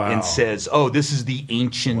 Wow. And says, oh, this is the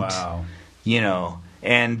ancient,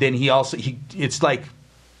 And then it's like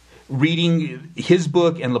reading his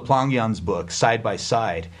book and Le Plongeon's book side by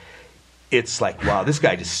side. it's like, wow, this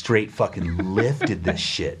guy just straight fucking lifted this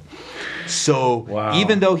shit. So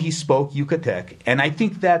even though he spoke Yucatec, and I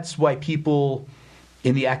think that's why people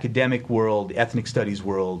in the academic world, ethnic studies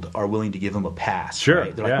world, are willing to give him a pass. Sure.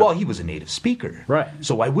 Right? They're like, well, he was a native speaker. Right.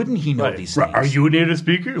 So why wouldn't he know these things? Are you a native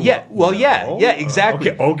speaker? Yeah. Well, yeah, exactly.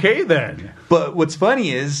 Okay, then. But what's funny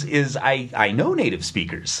is I know native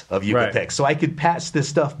speakers of Yucatec, Right. so I could pass this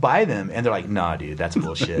stuff by them, and they're like, nah, dude, that's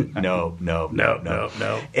bullshit. No.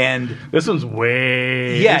 And this one's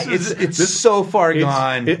way... yeah, it's so far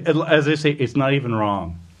gone. As they say, it's not even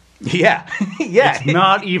wrong. Yeah. It's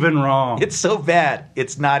not even wrong. It's so bad.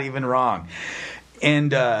 It's not even wrong.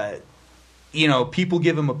 And, people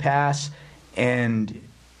give him a pass, and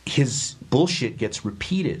his bullshit gets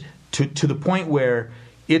repeated to the point where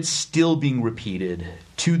it's still being repeated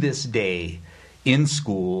to this day in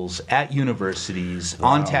schools, at universities,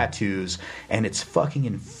 on tattoos, and it's fucking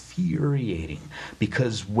infuriating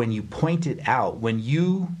because when you point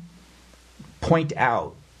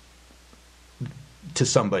out to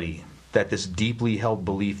somebody that this deeply held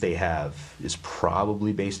belief they have is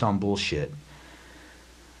probably based on bullshit,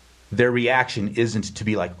 their reaction isn't to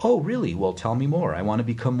be like, oh, really? Well, tell me more. I want to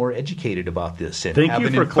become more educated about this. And Thank you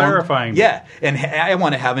for clarifying. Yeah, and I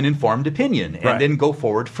want to have an informed opinion and then go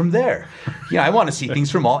forward from there. I want to see things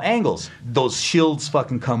from all angles. Those shields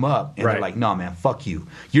fucking come up, and they're like, no, man, fuck you.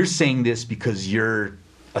 You're saying this because you're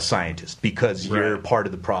a scientist, because you're part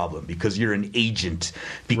of the problem, because you're an agent,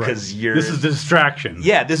 because you're... This is a distraction.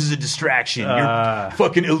 Yeah, this is a distraction. You're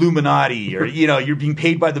fucking Illuminati, or, you're being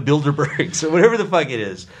paid by the Bilderbergs, or whatever the fuck it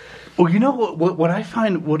is. Well, you know what I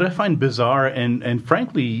find bizarre and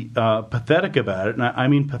frankly pathetic about it, and I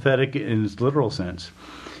mean pathetic in its literal sense,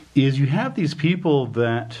 is you have these people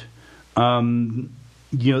that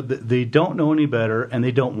they don't know any better and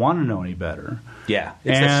they don't want to know any better. Yeah,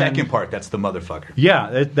 it's the second part that's the motherfucker.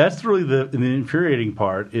 Yeah, that's really the infuriating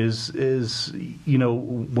part is when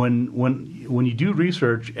you do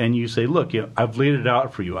research and you say, look, I've laid it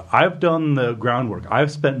out for you. I've done the groundwork. I've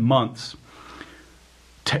spent months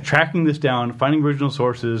tracking this down, finding original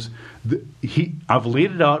sources. I've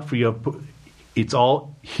laid it out for you. It's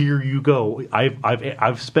all here. You go.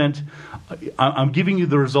 I've spent. I'm giving you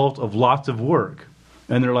the result of lots of work,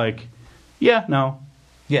 and they're like, yeah, no.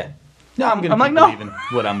 No, I'm like, no. Believing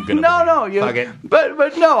what I'm gonna. No. Fuck it.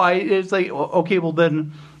 But no. It's like, okay. Well,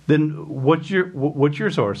 then what's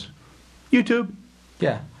your source? YouTube.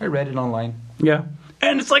 Yeah, I read it online. Yeah.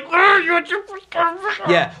 And it's like,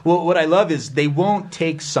 yeah. Well, what I love is they won't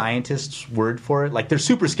take scientists' word for it. Like, they're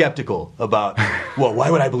super skeptical about, well, why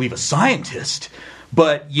would I believe a scientist?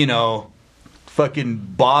 But, fucking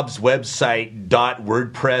Bob's website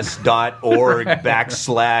 .wordpress.org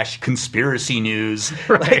 /conspiracy news.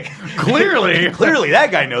 Right. Like, clearly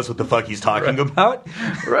that guy knows what the fuck he's talking about.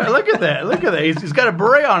 Right. Look at that. He's got a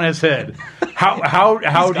beret on his head. How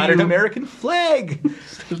he's got an American flag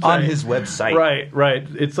on his website. Right.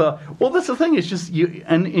 It's well, that's the thing. It's just you.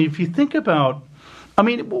 And if you think about, I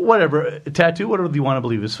mean, whatever, a tattoo, whatever you want to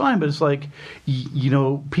believe is fine. But it's like,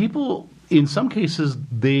 people in some cases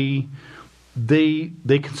they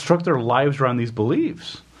construct their lives around these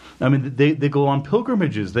beliefs. I mean, they go on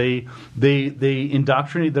pilgrimages. They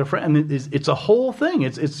indoctrinate their friends. And it's a whole thing.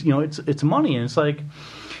 It's money, and it's like,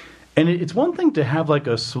 and it's one thing to have like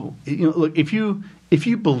look, if you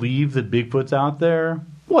believe that Bigfoot's out there,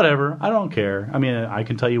 whatever, I don't care. I mean, I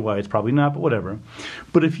can tell you why it's probably not, but whatever.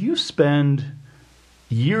 But if you spend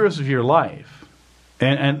years of your life,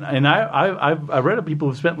 and I've read of people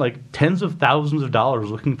who've spent like tens of thousands of dollars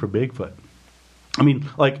looking for Bigfoot. I mean,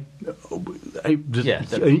 like,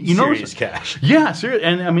 serious cash. Yeah, serious.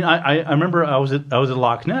 And I mean, I remember I was at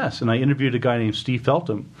Loch Ness, and I interviewed a guy named Steve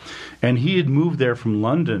Feltham, and he had moved there from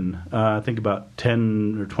London, I think about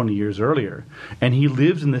 10 or 20 years earlier, and he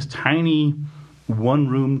lives in this tiny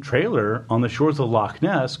one-room trailer on the shores of Loch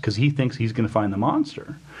Ness because he thinks he's going to find the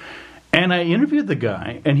monster. And I interviewed the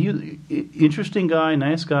guy, and he, interesting guy,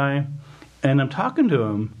 nice guy, and I'm talking to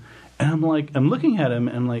him, and I'm looking at him,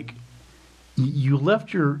 and I'm like, you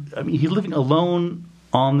left he's living alone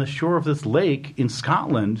on the shore of this lake in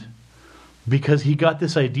Scotland because he got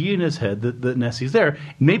this idea in his head that Nessie's there.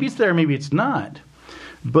 Maybe it's there, maybe it's not.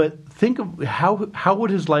 But think of how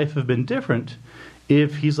would his life have been different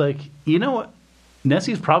if he's like, you know what,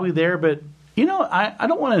 Nessie's probably there, but I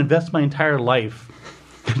don't want to invest my entire life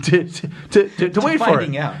to wait for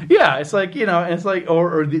it. Out. Yeah, it's like, and it's like,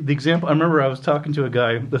 or the example, I remember I was talking to a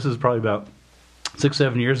guy, this is probably about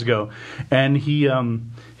 6-7 years ago, and he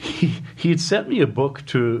had sent me a book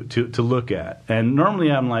to look at. And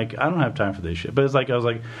normally I'm like, I don't have time for this shit. But it's like I was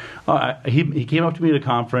like, he came up to me at a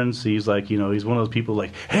conference. He's like, he's one of those people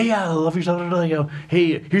like, hey, yeah, I love your stuff. I go,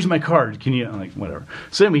 hey, here's my card. Can you? I'm like, whatever.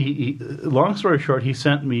 So anyway, long story short, he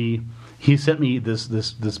sent me this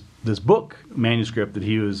book manuscript that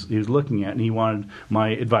he was looking at, and he wanted my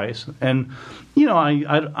advice. And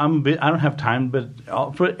I don't have time, but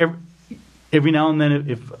every now and then,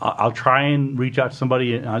 if I'll try and reach out to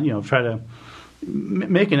somebody, and try to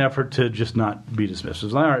make an effort to just not be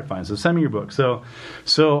dismissive. So, all right, fine. So send me your book. So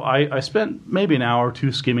I spent maybe an hour or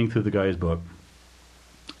two skimming through the guy's book,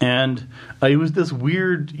 and it was this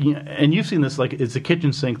weird. And you've seen this, like it's a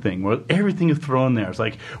kitchen sink thing where everything is thrown there. It's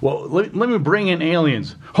like, well, let me bring in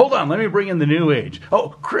aliens. Hold on, let me bring in the New Age. Oh,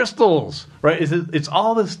 crystals, right? It's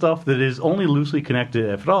all this stuff that is only loosely connected,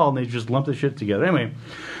 if at all, and they just lump the shit together. Anyway.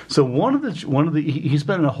 So one of the he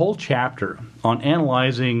spent a whole chapter on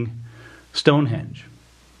analyzing Stonehenge,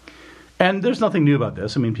 and there's nothing new about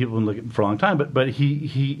this. I mean, people have been looking for a long time, but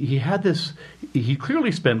he had this. He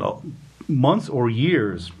clearly spent months or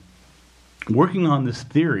years working on this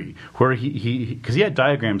theory where because he had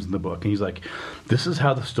diagrams in the book, and he's like, this is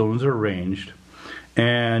how the stones are arranged,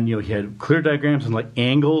 and he had clear diagrams and like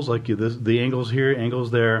angles, like the angles here,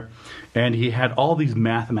 angles there. And he had all these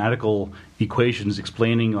mathematical equations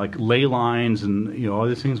explaining like ley lines and all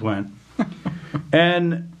these things went.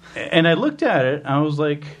 and I looked at it and I was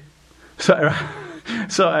like, so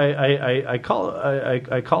I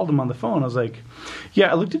called him on the phone. I was like,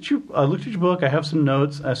 yeah, I looked at your book. I have some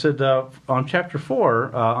notes. I said on chapter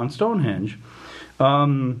 4 on Stonehenge,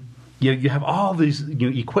 you have all these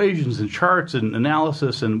equations and charts and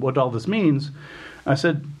analysis and what all this means. I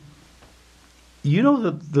said, you know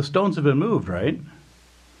that the stones have been moved, right?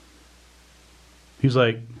 He's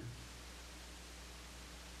like,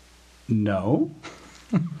 no.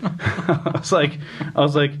 I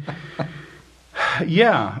was like,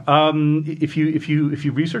 yeah. If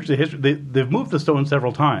you research the history, they've moved the stone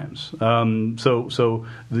several times. So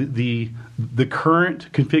the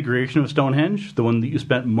current configuration of Stonehenge, the one that you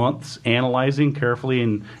spent months analyzing carefully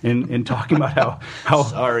and talking about how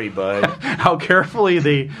sorry, bud, how carefully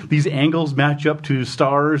these angles match up to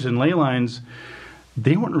stars and ley lines,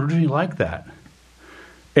 they weren't originally like that.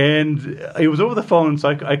 And it was over the phone, so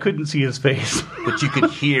I couldn't see his face. But you could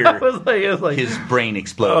hear I was like, his brain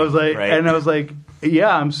explode. I was like, right? And I was like,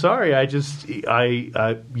 yeah, I'm sorry.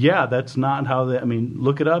 Yeah, that's not how I mean,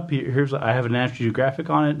 look it up. I have a National Geographic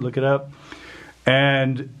on it. Look it up.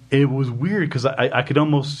 And it was weird because I could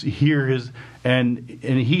almost hear his, and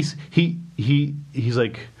he's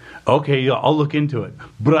like, okay, I'll look into it.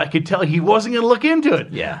 But I could tell he wasn't going to look into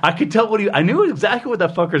it. Yeah. I could tell I knew exactly what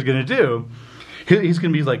that fucker's going to do. He's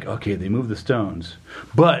going to be like, okay, they moved the stones.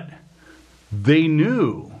 But they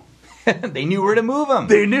knew. They knew where to move them.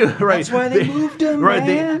 They knew, right? That's why they moved them, right?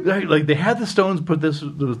 Man. They had the stones put this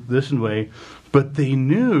in way, but they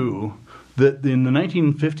knew that in the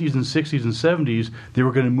 1950s and 60s and 70s they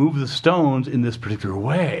were going to move the stones in this particular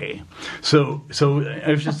way. So I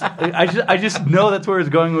was just I just know that's where it's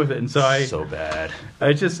going with it, and so bad.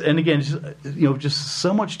 Just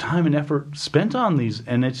so much time and effort spent on these,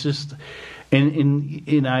 and it's just.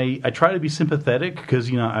 And I try to be sympathetic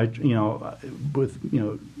because with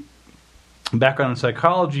background in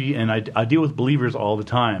psychology, and I deal with believers all the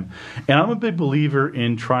time, and I'm a big believer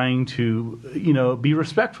in trying to be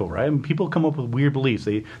respectful, right? I mean, people come up with weird beliefs.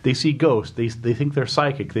 They see ghosts. They think they're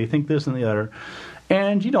psychic. They think this and the other.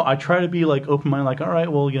 And I try to be like open-minded, like, all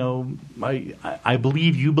right, well, I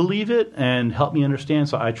believe you believe it, and help me understand.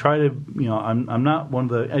 So I try to, I'm not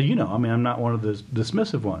one of the, I'm not one of the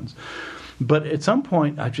dismissive ones. But at some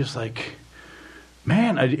point, I just like,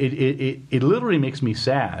 man, it literally makes me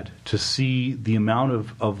sad to see the amount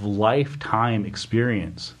of lifetime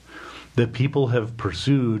experience that people have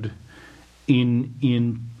pursued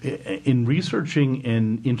in researching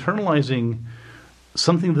and internalizing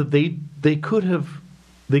something that they could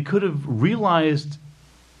have realized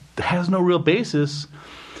has no real basis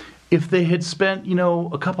if they had spent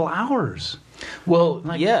a couple hours. Well,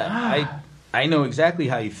 I know exactly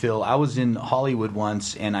how you feel. I was in Hollywood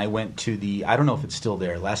once, and I went to I don't know if it's still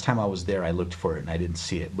there. Last time I was there, I looked for it, and I didn't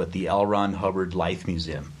see it, but the L. Ron Hubbard Life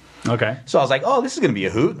Museum. Okay. So I was like, oh, this is going to be a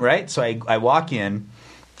hoot, right? So I walk in,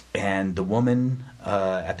 and the woman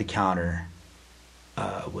at the counter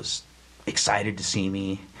was excited to see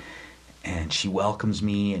me, and she welcomes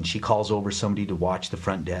me, and she calls over somebody to watch the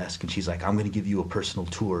front desk, and she's like, I'm going to give you a personal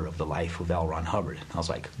tour of the life of L. Ron Hubbard. And I was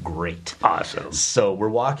like, great. Awesome. So we're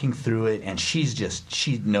walking through it, and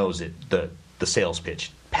she knows it, the sales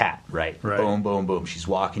pitch, pat. Right. Boom, boom, boom. She's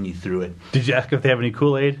walking you through it. Did you ask if they have any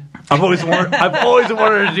Kool-Aid? I've always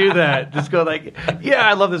wanted to do that. Just go like, yeah,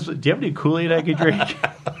 I love this. Do you have any Kool-Aid I could drink?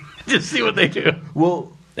 Just see what they do.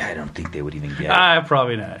 Well, I don't think they would even get it.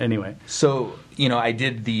 Probably not. Anyway. So, I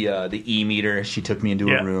did the e-meter. She took me into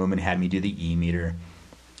a room and had me do the e-meter.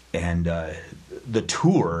 And the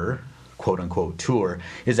tour, quote-unquote tour,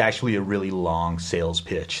 is actually a really long sales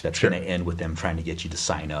pitch that's going to end with them trying to get you to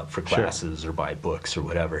sign up for classes or buy books or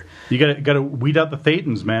whatever. You got to weed out the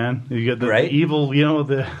Thetans, man. You got the evil,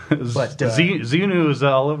 the Xenu is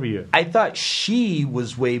all over you. I thought she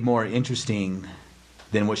was way more interesting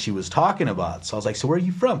than what she was talking about. So I was like, so where are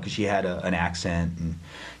you from? Because she had an accent,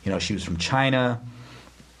 and she was from China.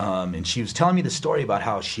 And she was telling me the story about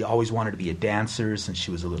how she always wanted to be a dancer since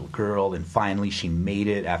she was a little girl, and finally she made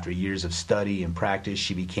it after years of study and practice.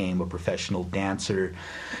 She became a professional dancer.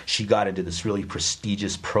 She got into this really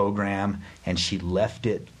prestigious program, and she left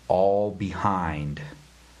it all behind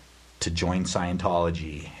to join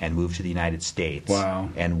Scientology and move to the United States. Wow.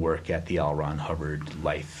 And work at the L. Ron Hubbard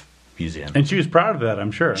Life Museum. And she was proud of that,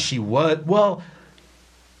 I'm sure. She was. Well,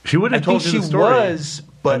 she wouldn't have told you the story. She was,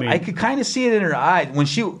 but I could kind of see it in her eyes.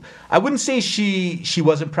 I wouldn't say she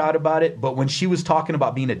wasn't proud about it, but when she was talking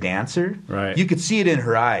about being a dancer, you could see it in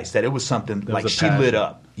her eyes that it was something like she lit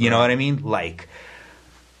up. You know what I mean? Like,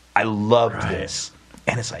 I loved this.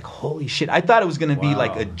 And it's like, holy shit. I thought it was going to be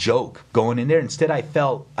like a joke going in there. Instead,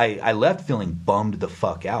 I left feeling bummed the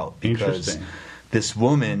fuck out because this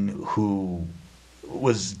woman who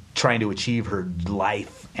was trying to achieve her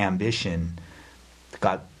life ambition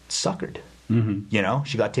got suckered. Mm-hmm.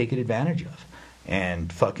 She got taken advantage of.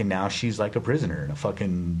 And fucking now she's like a prisoner in a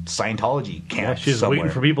fucking Scientology camp. Yeah, she's waiting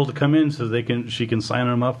for people to come in so she can sign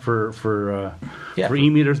them up for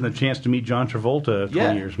e-meters and the chance to meet John Travolta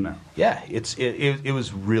 20 years from now. Yeah, it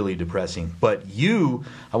was really depressing. But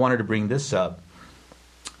I wanted to bring this up.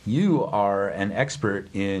 You are an expert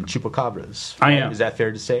in chupacabras. I am. Is that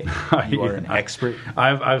fair to say? You are an expert.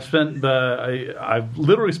 I've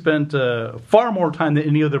literally spent far more time than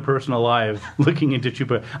any other person alive looking into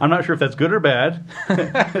chupa. I'm not sure if that's good or bad,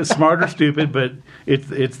 smart or stupid, but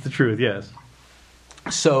it's the truth. Yes.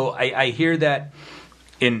 So I hear that,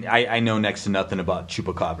 and I know next to nothing about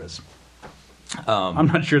chupacabras. I'm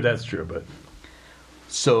not sure that's true, but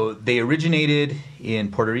so they originated in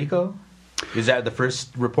Puerto Rico. Is that the first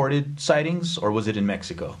reported sightings, or was it in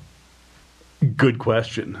Mexico? Good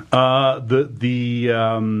question. The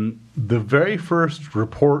very first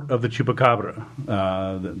report of the chupacabra,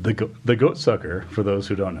 the goat sucker, for those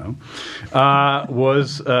who don't know,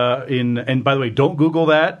 was in. And by the way, don't Google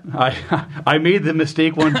that. I made the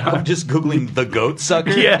mistake one time. I'm just Googling the goat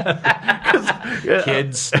sucker. Yeah.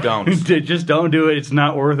 Kids, don't. Just don't do it. It's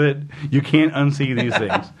not worth it. You can't unsee these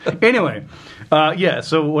things. Anyway.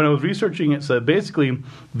 So when I was researching it, so basically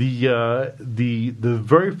the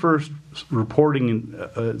very first reporting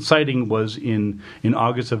sighting was in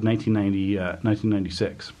August of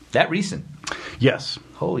 1996. That recent? Yes.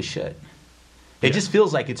 Holy shit! It just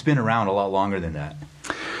feels like it's been around a lot longer than that.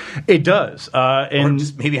 It does,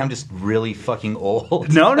 and maybe I'm just really fucking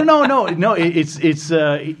old. No.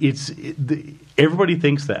 Everybody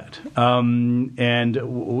thinks that, and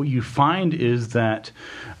what you find is that.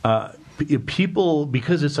 People,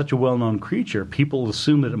 because it's such a well-known creature, people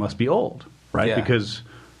assume that it must be old, right? Yeah. Because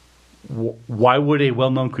why would a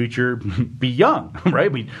well-known creature be young,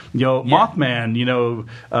 right? Mothman,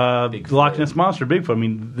 Loch Ness Monster, Bigfoot. I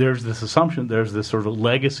mean, there's this assumption, there's this sort of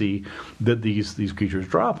legacy that these creatures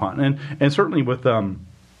draw upon, and certainly with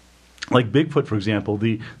like Bigfoot, for example,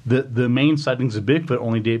 the main sightings of Bigfoot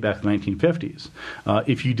only date back to the 1950s.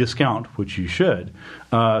 If you discount, which you should,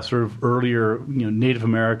 sort of earlier Native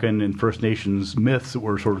American and First Nations myths that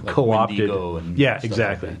were sort of like co-opted.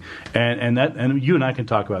 Exactly. Like and you and I can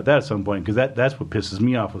talk about that at some point, because that's what pisses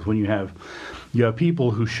me off, is when you have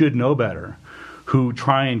people who should know better, who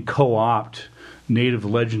try and co-opt Native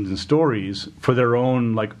legends and stories for their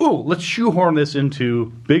own, like, let's shoehorn this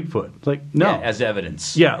into Bigfoot. It's like, no. As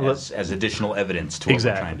evidence. As additional evidence to what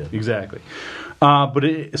we're trying to... Exactly.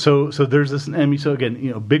 So there's this... I mean, so again,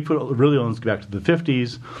 Bigfoot really only goes back to the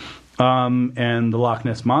 50s, and the Loch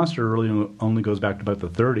Ness Monster really only goes back to about the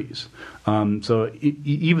 30s. So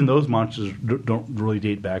even those monsters don't really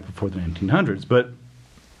date back before the 1900s. But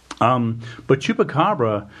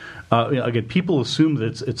Chupacabra, again, people assume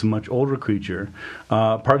that it's a much older creature,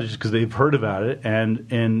 partly just because they've heard about it.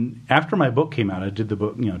 And after my book came out, I did the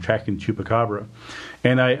book, Tracking Chupacabra,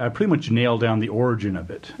 and I pretty much nailed down the origin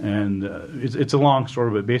of it. And it's a long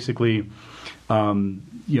story, but basically,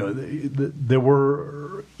 there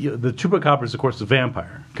were the Chupacabra is, of course, a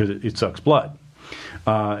vampire because it sucks blood.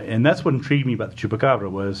 And that's what intrigued me about the chupacabra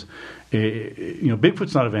was,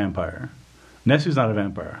 Bigfoot's not a vampire. Nessie's not a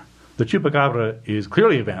vampire. The chupacabra is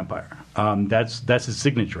clearly a vampire. That's his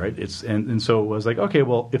signature, right? And so it was like, okay,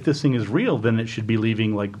 well, if this thing is real, then it should be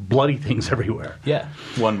leaving like bloody things everywhere. Yeah,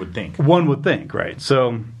 one would think. One would think, right?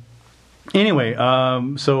 So anyway,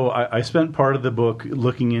 so I spent part of the book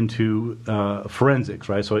looking into forensics,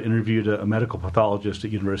 right? So I interviewed a medical pathologist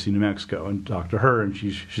at University of New Mexico and talked to her, and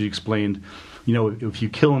she explained, if you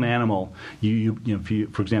kill an animal,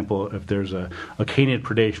 for example, if there's a canid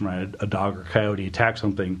predation, right, a dog or coyote attacks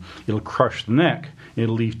something, it'll crush the neck.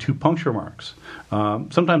 It'll leave 2 puncture marks.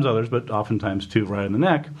 Sometimes others, but oftentimes 2 right in the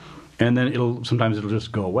neck, and then sometimes it'll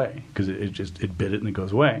just go away because it bit it and it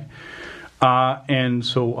goes away. And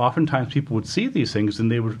so oftentimes people would see these things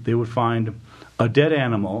and they would find a dead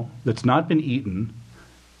animal that's not been eaten,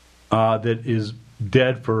 that is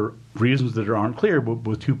dead for reasons that aren't clear, but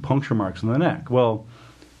with 2 puncture marks in the neck. Well,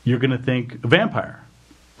 you're going to think a vampire.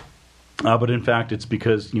 But in fact, it's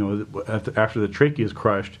because, after the trachea is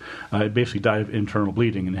crushed, it basically died of internal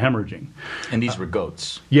bleeding and hemorrhaging. And these were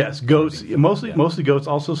goats? Yes, goats. Mostly goats,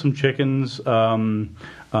 also some chickens,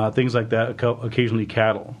 things like that, occasionally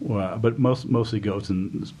cattle, but mostly goats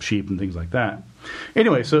and sheep and things like that.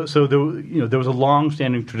 Anyway, so there was a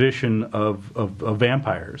long-standing tradition of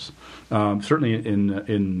vampires, certainly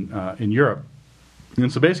in Europe. And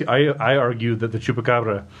so basically, I argue that the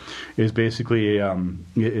chupacabra is basically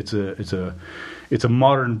it's a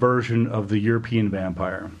modern version of the European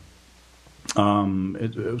vampire.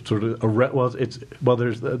 It's sort of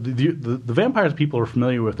the vampires people are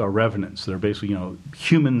familiar with are revenants. They're basically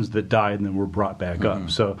humans that died and then were brought back up.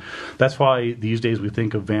 So that's why these days we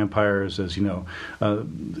think of vampires as the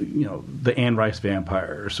Anne Rice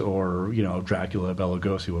vampires or Dracula, Bela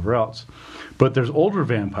Lugosi, whatever else. But there's older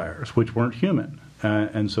vampires which weren't human,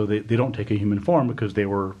 and so they don't take a human form because they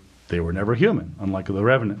were never human, unlike the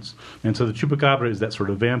revenants. And so the chupacabra is that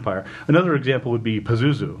sort of vampire. Another example would be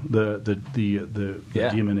Pazuzu, the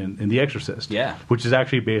demon in The Exorcist, which is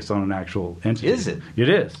actually based on an actual entity. Is it? It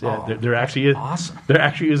is. Oh, yeah, there actually is. Awesome. There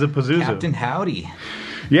actually is a Pazuzu. Captain Howdy.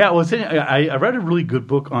 Yeah, well, I read a really good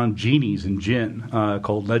book on genies and jinn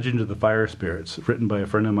called Legend of the Fire Spirits, written by a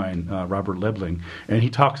friend of mine, Robert Lebling, and he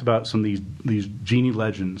talks about some of these genie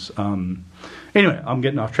legends. Anyway, I'm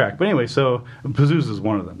getting off track. But anyway, so Pazuzu is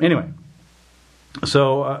one of them. Anyway,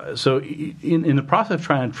 so in the process of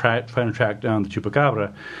trying to track down the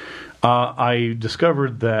chupacabra, I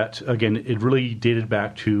discovered that, again, it really dated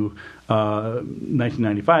back to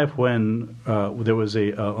 1995 when there was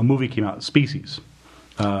a movie came out, Species.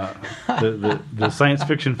 The science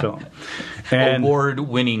fiction film, and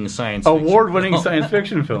award-winning science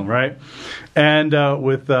fiction film, right? And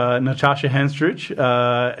with Natasha Henstridge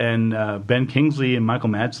and Ben Kingsley and Michael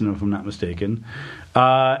Madsen, if I'm not mistaken.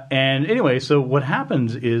 And anyway, so what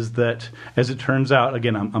happens is that, as it turns out,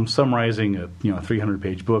 again, I'm summarizing a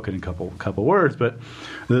 300-page book in a couple words, but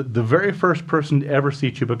the very first person to ever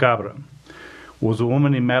see chupacabra was a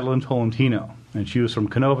woman named Madeline Tolentino, and she was from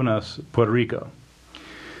Canóvanas, Puerto Rico.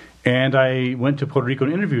 And I went to Puerto Rico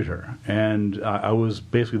and interviewed her, and I was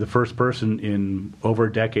basically the first person in over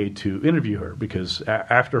a decade to interview her because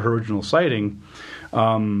after her original sighting,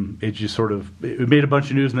 it just it made a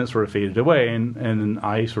bunch of news and then sort of faded away, and then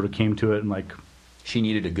I sort of came to it and like, she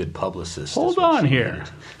needed a good publicist. Hold on here.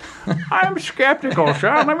 I'm skeptical,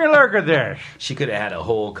 Sean. Let me look at this. She could have had a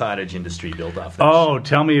whole cottage industry built off that. Oh,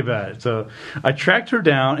 tell me about it. So I tracked her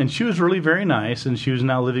down, and she was really very nice, and she was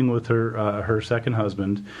now living with her second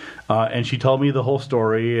husband. And she told me the whole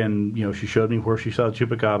story, and she showed me where she saw the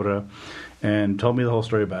chupacabra and told me the whole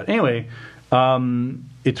story about it. Anyway,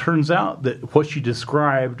 it turns out that what she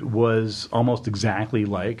described was almost exactly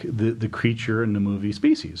like the creature in the movie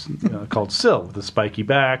Species, called Syl, with the spiky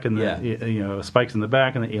back and the spikes in the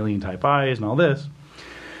back and the alien-type eyes and all this.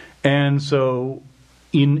 And so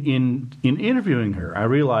in interviewing her, I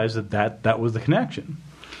realized that was the connection,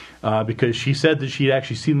 because she said that she had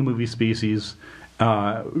actually seen the movie Species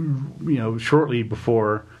shortly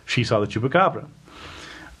before she saw the chupacabra.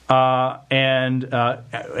 And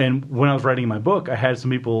when I was writing my book, I had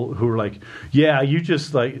some people who were like, "Yeah, you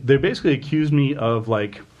just they basically accused me of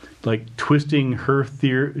like twisting her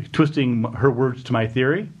words to my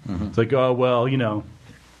theory." Mm-hmm. It's like, oh well,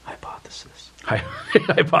 hypothesis.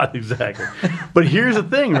 Exactly. But here's the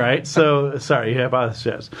thing, right? So sorry,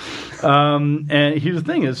 hypothesis. And here's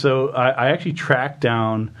the thing is, so I actually tracked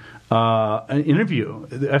down an interview.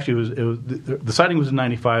 Actually, it was the sighting was in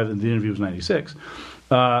 '95 and the interview was '96.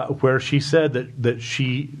 Where she said that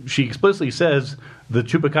she explicitly says the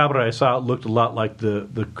chupacabra I saw looked a lot like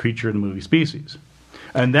the creature in the movie Species.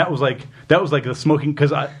 And that was like the smoking,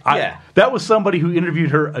 because that was somebody who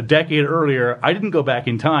interviewed her a decade earlier. I didn't go back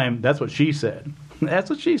in time. That's what she said. That's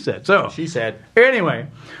what she said. So she said. Anyway,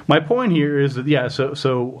 my point here is that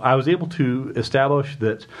so I was able to establish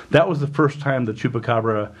that was the first time the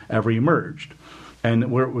chupacabra ever emerged, and it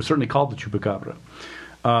was certainly called the chupacabra.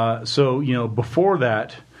 So before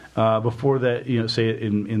that, say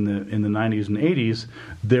in the 90s and 80s,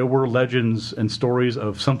 there were legends and stories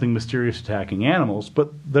of something mysterious attacking animals,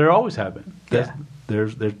 but there always have been.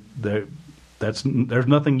 There's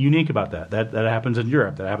nothing unique about that. That happens in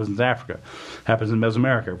Europe. That happens in Africa. Happens in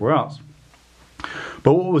Mesoamerica. Everywhere else.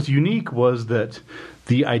 But what was unique was that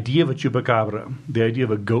the idea of a chupacabra, the idea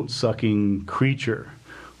of a goat-sucking creature,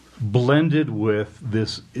 blended with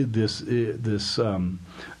this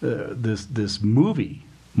movie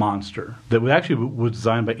monster that was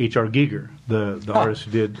designed by H.R. Giger, the artist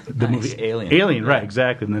who did the movie Alien, right?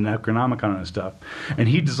 Exactly, and the Necronomicon and stuff. And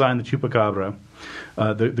he designed the chupacabra.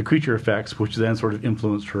 The creature effects, which then sort of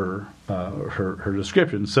influenced her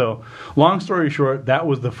description. So, long story short, that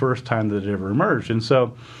was the first time that it ever emerged. And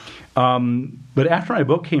so, but after my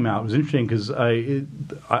book came out, it was interesting because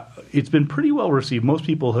it's been pretty well received. Most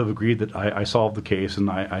people have agreed that I solved the case and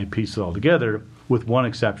I pieced it all together, with one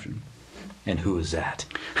exception. And who is that?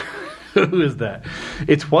 Who is that?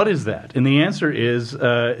 It's what is that? And the answer is,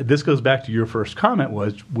 this goes back to your first comment,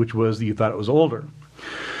 which was that you thought it was older.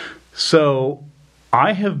 So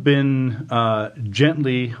I have been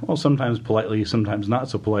gently, well, sometimes politely, sometimes not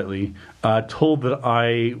so politely, told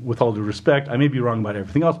that with all due respect, I may be wrong about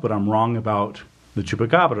everything else, but I'm wrong about the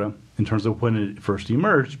chupacabra in terms of when it first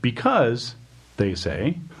emerged, because they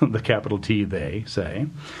say, the capital T, they say,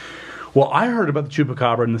 well, I heard about the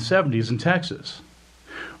chupacabra in the 70s in Texas.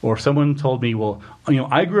 Or someone told me, well,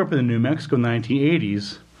 I grew up in New Mexico in the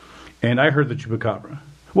 1980s, and I heard the chupacabra.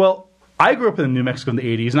 Well, I grew up in New Mexico in the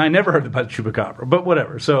 80s, and I never heard about the chupacabra, but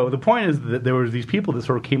whatever. So the point is that there were these people that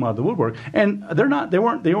sort of came out of the woodwork, and they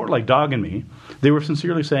weren't like dogging me. They were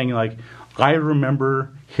sincerely saying, like, I remember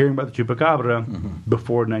hearing about the chupacabra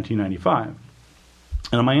before 1995.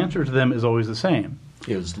 And my answer to them is always the same.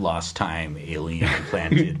 It was lost time, alien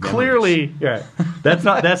planted. Clearly, yeah.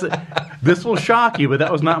 This will shock you, but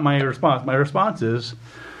that was not my response. My response is,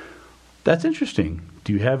 that's interesting.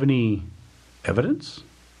 Do you have any evidence?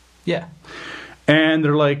 Yeah. And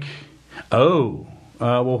they're like, well,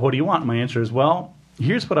 what do you want? My answer is, well,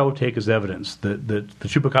 here's what I would take as evidence that the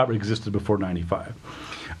chupacabra existed before 95.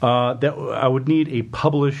 That I would need a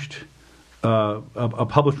published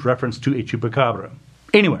reference to a chupacabra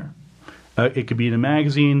anywhere. It could be in a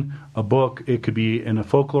magazine, a book. It could be in a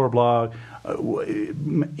folklore blog,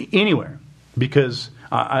 anywhere. Because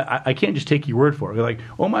I can't just take your word for it. They're like,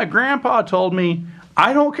 well, my grandpa told me.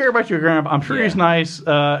 I don't care about your grandpa. I'm sure he's nice.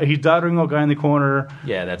 He's doddering old guy in the corner.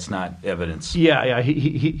 Yeah, that's not evidence. Yeah.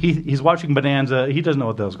 He's watching Bonanza. He doesn't know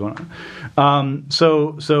what the hell's going on.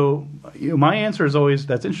 So my answer is always,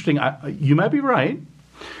 that's interesting. You might be right.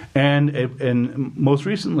 And most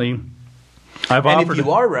recently, I've offered. And if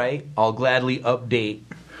you are right, I'll gladly update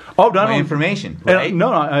my information. Right?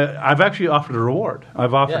 No, I've actually offered a reward.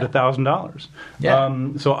 I've offered $1,000.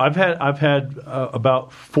 Yeah. So I've had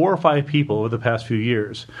about 4 or 5 people over the past few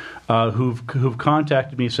years who've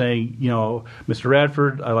contacted me saying, Mr.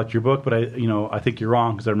 Radford, I liked your book, but I think you're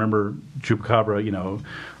wrong because I remember chupacabra,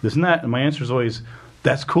 this and that. And my answer is always,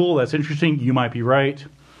 that's cool, that's interesting. You might be right.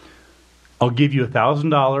 I'll give you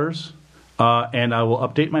 $1,000, and I will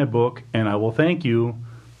update my book, and I will thank you.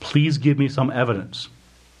 Please give me some evidence.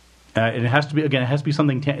 And it has to be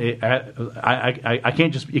something. I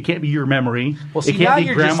can't just. It can't be your memory. Well, see, it can't now be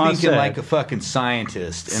you're just thinking said. like a fucking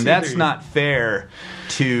scientist, and that's not fair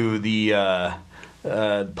to the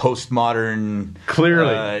postmodern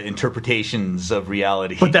clearly interpretations of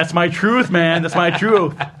reality. But that's my truth, man. That's my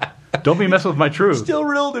truth. Don't be messing with my truth. Still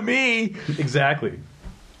real to me. Exactly.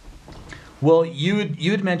 Well,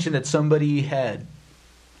 you'd mentioned that somebody had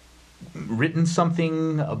written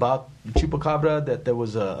something about chupacabra, that there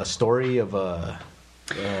was a story of a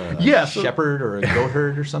shepherd or a goat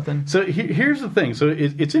herd or something. So here's the thing. So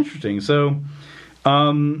it's interesting. So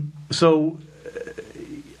in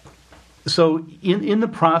the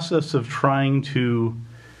process of trying to,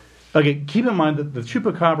 keep in mind that the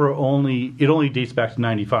chupacabra only dates back to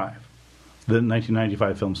 95, the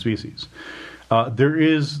 1995 film Species. There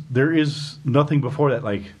is nothing before that,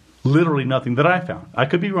 like literally nothing that I found. I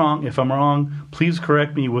could be wrong. If I'm wrong, please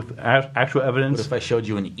correct me with actual evidence. What if I showed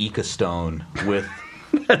you an Ica stone with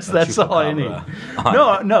that's all I need.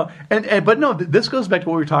 No. But no, this goes back to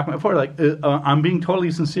what we were talking about before. Like, I'm being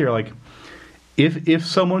totally sincere. Like, if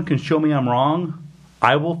someone can show me I'm wrong,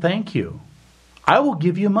 I will thank you. I will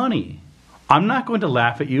give you money. I'm not going to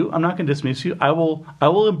laugh at you. I'm not going to dismiss you. I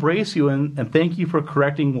will embrace you and thank you for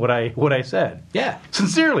correcting what I said. Yeah.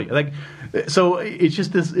 Sincerely. Like, so it's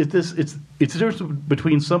just this. It's the difference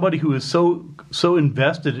between somebody who is so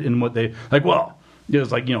invested in what they like. Well,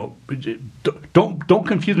 it's like, don't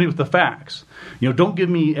confuse me with the facts. Don't give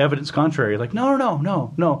me evidence contrary. Like,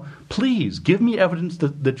 no. Please give me evidence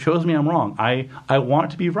that shows me I'm wrong. I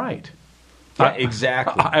want to be right. Yeah,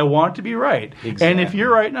 exactly. I want to be right. Exactly. And if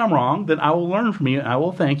you're right and I'm wrong, then I will learn from you, and I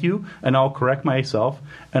will thank you, and I'll correct myself,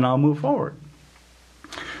 and I'll move forward.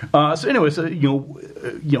 So anyway,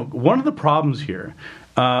 one of the problems here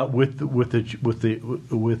with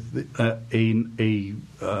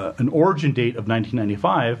an origin date of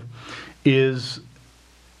 1995 is,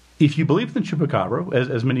 if you believe in the chupacabra,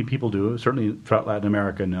 as many people do, certainly throughout Latin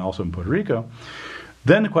America and also in Puerto Rico,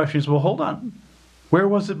 then the question is, well, hold on. Where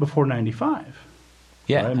was it before 95?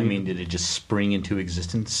 Yeah, right? I mean, did it just spring into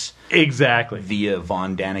existence? Exactly. Via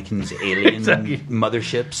Von Daniken's alien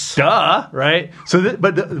motherships? Duh, right? So,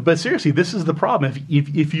 but seriously, this is the problem.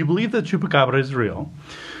 If you believe that chupacabra is real,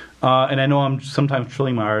 and I know I'm sometimes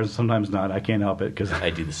trilling my R's, sometimes not. I can't help it because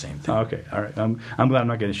I do the same thing. Okay, all right. I'm glad I'm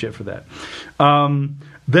not getting shit for that.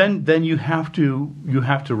 Then you have to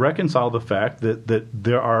reconcile the fact that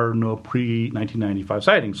there are no pre-1995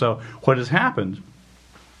 sightings. So what has happened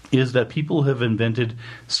is that people have invented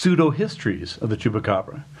pseudo-histories of the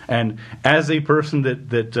chupacabra. And as a person that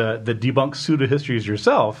debunks pseudo-histories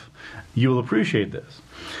yourself, you will appreciate this.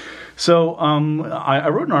 So I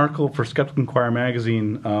wrote an article for Skeptical Inquirer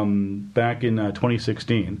magazine back in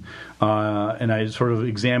 2016, and I sort of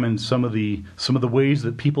examined some of the ways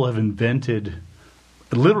that people have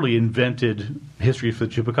literally invented history for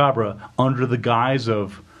the chupacabra under the guise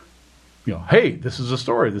of, hey, this is a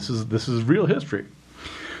story, this is real history.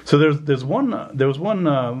 So there was one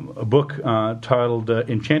book titled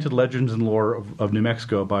 "Enchanted Legends and Lore of New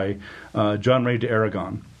Mexico" by John Ray de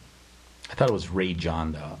Aragon. I thought it was Ray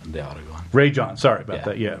John de Aragon. Ray John, sorry about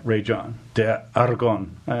that. Yeah, Ray John de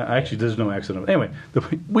Aragon. Actually, there's no accent. Anyway,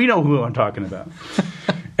 we know who I'm talking about.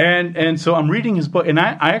 And so I'm reading his book, and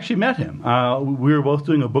I actually met him. We were both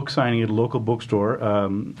doing a book signing at a local bookstore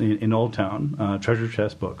in Old Town, Treasure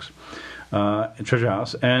Chest Books, Treasure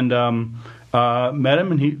House, and met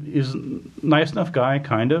him, and he is a nice enough guy,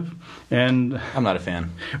 kind of. And I'm not a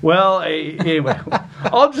fan. Well, anyway,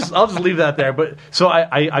 I'll just leave that there. But so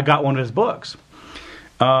I got one of his books,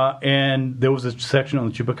 and there was a section on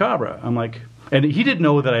the chupacabra. I'm like, and he didn't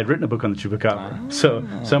know that I had written a book on the chupacabra. So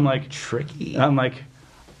I'm like, tricky. I'm like,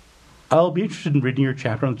 I'll be interested in reading your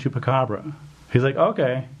chapter on the chupacabra. He's like,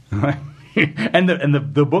 okay. And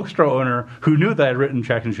the bookstore owner, who knew that I had written a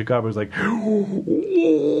chapter on the chupacabra, was like,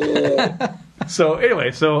 so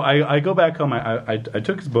anyway, so I go back home. I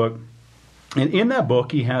took his book, and in that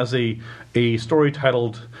book he has a story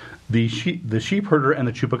titled "The Sheep Herder and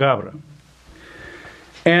the Chupacabra."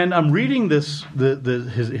 And I'm reading his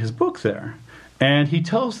book there, and he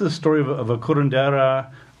tells the story of a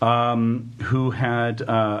curandera who had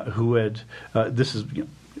this is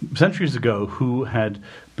centuries ago, who had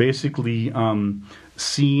basically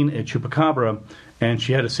seen a chupacabra, and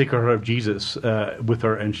she had a sacred heart of Jesus with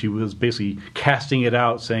her, and she was basically casting it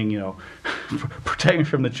out, saying, protect me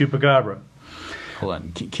from the chupacabra. Hold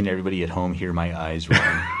on, can everybody at home hear my eyes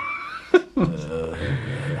rolling?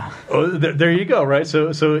 Oh, there you go, right? So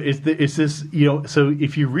it's this, so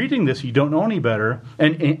if you're reading this, you don't know any better,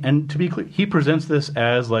 and to be clear, he presents this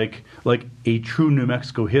as like a true New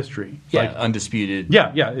Mexico history. Yeah, like, undisputed.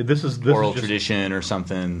 Yeah. This is oral just tradition or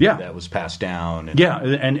something. Yeah. That was passed down.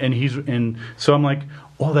 And so I'm like,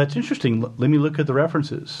 oh, that's interesting. Let me look at the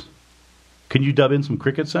references. Can you dub in some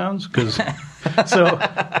cricket sounds? Because so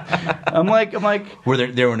I'm like, were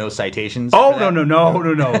there were no citations? Oh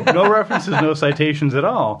no references, no citations at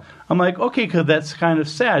all. I'm like, okay, because that's kind of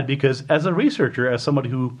sad. Because as a researcher, as somebody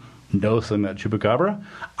who knows something about chupacabra,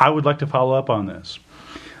 I would like to follow up on this.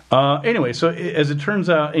 Anyway, so as it turns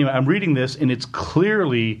out, I'm reading this, and it's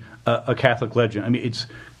clearly a Catholic legend. I mean, it's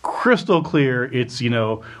crystal clear. It's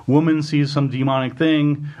woman sees some demonic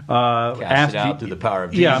thing, cast it out through the power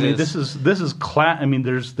of Jesus. Yeah, I mean this is I mean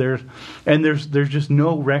there's just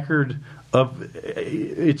no record of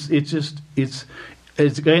it's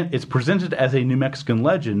presented as a New Mexican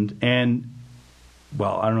legend, and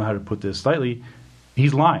well, I don't know how to put this slightly.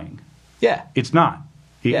 He's lying. Yeah, it's not.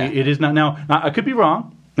 It is not. Now I could be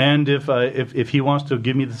wrong. And if he wants to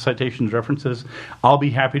give me the citations, references, I'll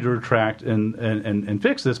be happy to retract and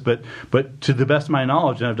fix this. But to the best of my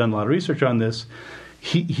knowledge, and I've done a lot of research on this,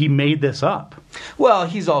 he made this up. Well,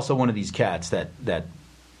 he's also one of these cats that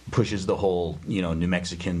pushes the whole, New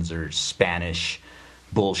Mexicans are Spanish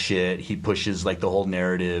bullshit. He pushes like the whole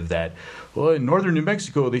narrative that, well, in northern New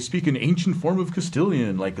Mexico they speak an ancient form of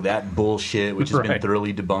Castilian, like that bullshit, which has been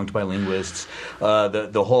thoroughly debunked by linguists.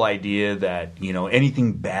 The whole idea that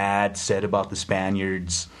anything bad said about the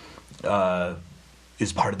Spaniards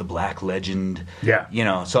is part of the black legend.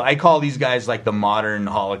 Yeah. So I call these guys like the modern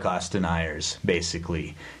Holocaust deniers,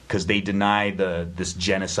 basically, because they deny this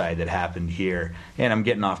genocide that happened here. And I'm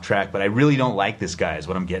getting off track, but I really don't like this guy is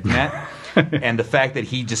what I'm getting at. And the fact that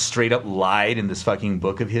he just straight up lied in this fucking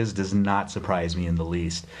book of his does not surprise me in the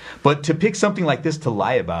least. But to pick something like this to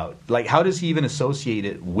lie about, like, how does he even associate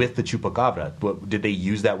it with the chupacabra? Did they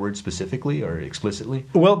use that word specifically or explicitly?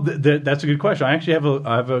 Well, that's a good question. I actually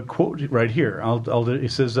have a quote right here.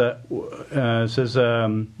 It says the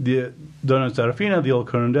Dona Serafina, the old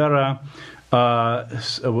curandera,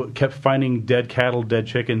 kept finding dead cattle, dead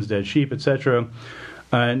chickens, dead sheep, etc.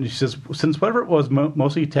 And she says, since whatever it was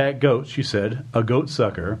mostly attacked goats, she said, a goat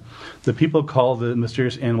sucker, the people call the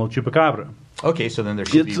mysterious animal chupacabra. Okay, so then there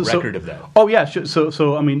should be a record of that. Oh yeah,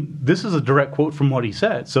 so I mean, this is a direct quote from what he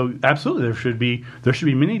said. So absolutely, there should be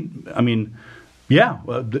many. I mean, yeah.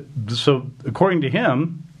 So according to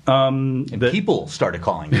him. People started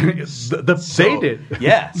calling it. They did.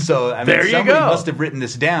 Yeah. So, I mean, there you somebody go. must have written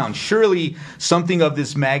this down. Surely something of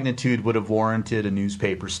this magnitude would have warranted a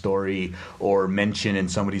newspaper story or mention in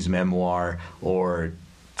somebody's memoir or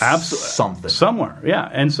something. Somewhere, yeah.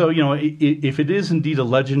 And so, if it is indeed a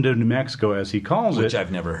legend of New Mexico, as he calls which it.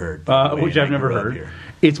 I've never heard. Which I've never heard.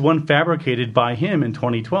 It's one fabricated by him in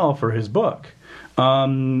 2012 for his book.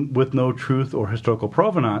 With no truth or historical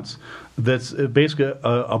provenance, that's basically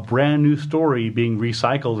a brand new story being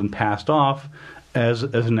recycled and passed off as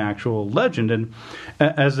an actual legend. And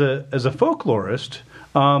as a folklorist,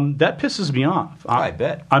 that pisses me off. I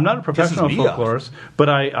bet. I'm not a professional folklorist, but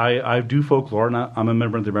I do folklore, and I'm a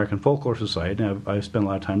member of the American Folklore Society, and I spend a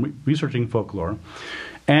lot of time researching folklore.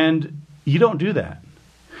 And you don't do that.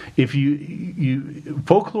 If you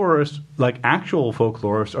folklorists, like actual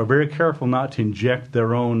folklorists, are very careful not to inject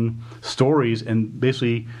their own stories, and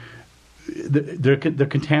basically they're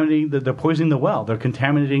contaminating, they're poisoning the well, they're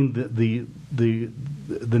contaminating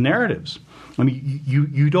the narratives. I mean,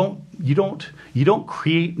 you don't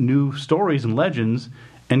create new stories and legends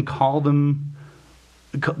and call them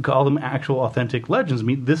actual authentic legends. I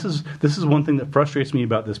mean, this is one thing that frustrates me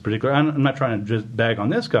about this particular. I'm not trying to just bag on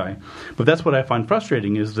this guy, but that's what I find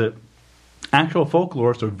frustrating is that actual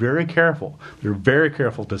folklorists are very careful. They're very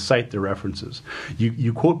careful to cite their references.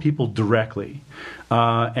 You quote people directly,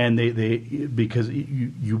 and they because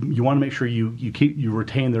you want to make sure you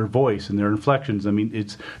retain their voice and their inflections. I mean,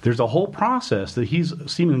 there's a whole process that he's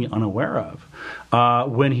seemingly unaware of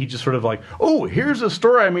when he just sort of like, oh, here's a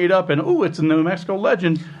story I made up, and oh, it's a New Mexico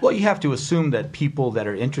legend. Well, you have to assume that people that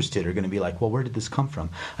are interested are going to be like, well, where did this come from?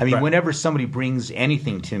 I mean, whenever somebody brings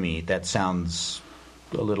anything to me that sounds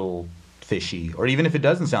a little fishy, or even if it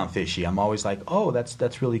doesn't sound fishy, I'm always like, oh,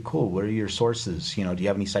 that's really cool. What are your sources? Do you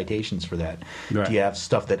have any citations for that? Right. Do you have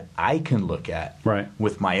stuff that I can look at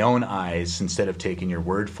with my own eyes instead of taking your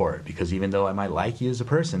word for it? Because even though I might like you as a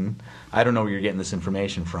person, I don't know where you're getting this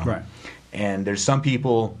information from. Right. And there's some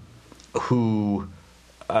people who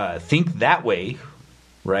think that way,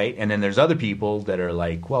 right? And then there's other people that are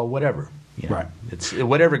like, well, whatever. Right. It's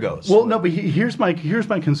whatever goes. Well, no, but here's my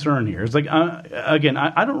concern here. It's like again,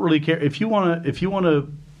 I don't really care if you want to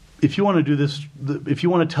do this. If you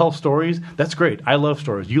want to tell stories, that's great. I love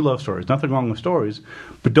stories. You love stories. Nothing wrong with stories,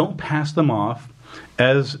 but don't pass them off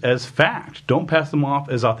as fact. Don't pass them off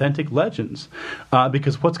as authentic legends,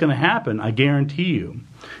 because what's going to happen, I guarantee you,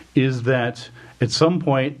 is that at some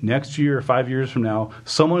point next year or 5 years from now,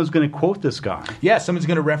 someone is going to quote this guy. Yeah, someone's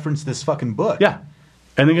going to reference this fucking book. Yeah.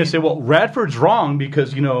 And they're going to say, "Well, Radford's wrong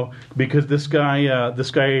because this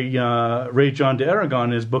guy Ray John de Aragon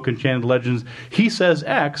in his book Enchanted Legends, he says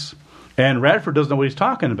X, and Radford doesn't know what he's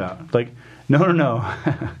talking about." Like, no,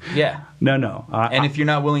 yeah, no. And if you're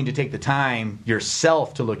not willing to take the time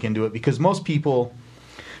yourself to look into it, because most people,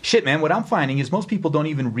 shit, man, what I'm finding is most people don't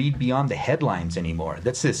even read beyond the headlines anymore.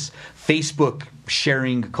 That's this Facebook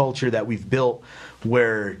sharing culture that we've built,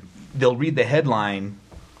 where they'll read the headline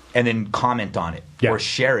and then comment on it or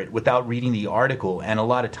share it without reading the article. And a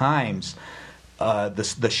lot of times,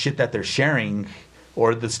 the shit that they're sharing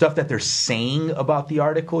or the stuff that they're saying about the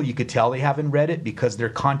article, you could tell they haven't read it because they're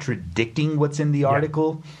contradicting what's in the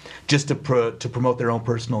article just to promote their own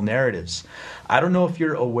personal narratives. I don't know if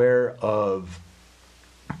you're aware of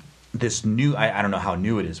this new, I don't know how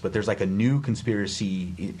new it is, but there's like a new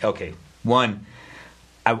conspiracy. Okay, one,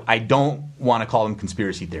 I don't want to call them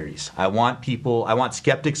conspiracy theories. I want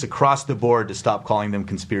skeptics across the board to stop calling them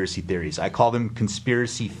conspiracy theories. I call them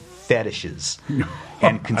conspiracy fetishes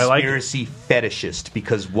and conspiracy fetishist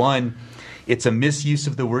because, one, it's a misuse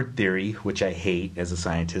of the word theory, which I hate as a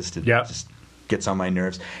scientist. It just gets on my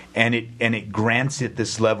nerves. And it grants it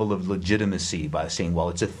this level of legitimacy by saying, well,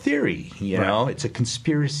 it's a theory, you know? It's a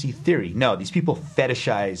conspiracy theory. No, these people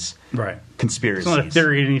fetishize conspiracies. It's not a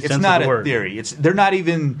theory in any sense of the word. It's not a theory. They're not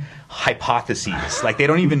even hypotheses. Like, they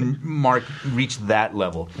don't even reach that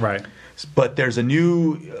level. Right. But there's a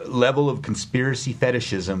new level of conspiracy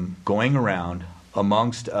fetishism going around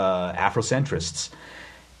amongst Afrocentrists.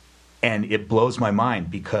 And it blows my mind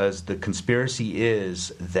because the conspiracy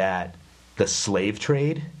is that the slave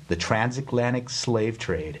trade, the transatlantic slave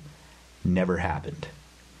trade, never happened.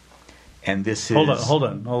 And this is... Hold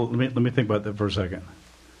on. Let me think about that for a second.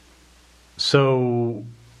 So,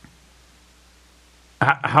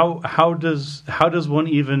 how does one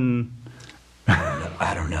even...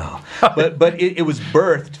 I don't know. But it was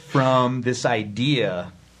birthed from this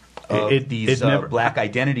idea of these black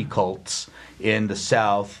identity cults in the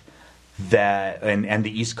South and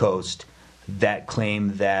the East Coast that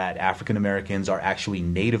claim that African Americans are actually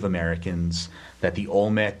Native Americans, that the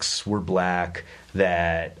Olmecs were black,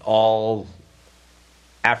 that all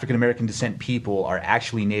African American descent people are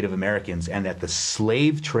actually Native Americans, and that the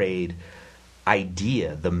slave trade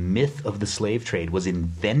idea, the myth of the slave trade, was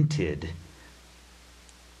invented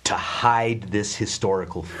to hide this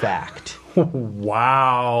historical fact.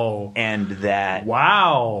 Wow. And that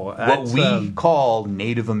what we call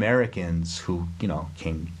Native Americans, who,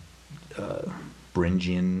 came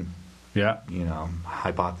Beringian,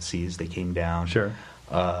 hypotheses, they came down. Sure.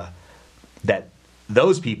 That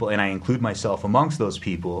those people, and I include myself amongst those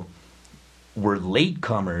people, were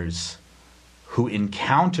latecomers who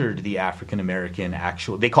encountered the African American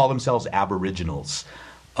they call themselves Aboriginals.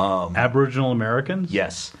 Aboriginal Americans?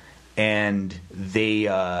 Yes. And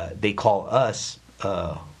they call us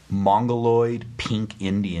Mongoloid pink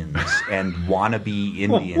Indians and wannabe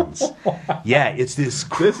Indians. Yeah, it's this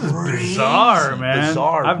crazy, this is bizarre, man.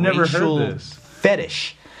 Bizarre I've never racial heard this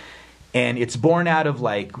fetish. And it's born out of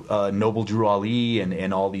Noble Drew Ali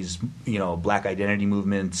and all these black identity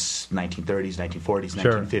movements, 1930s, 1940s,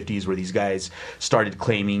 1950s, where these guys started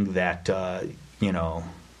claiming that that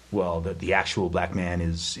the actual black man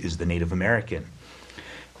is the Native American.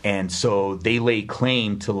 And so they lay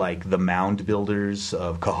claim to the mound builders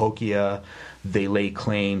of Cahokia. They lay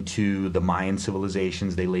claim to the Mayan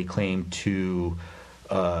civilizations. They lay claim to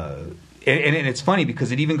and it's funny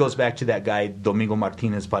because it even goes back to that guy Domingo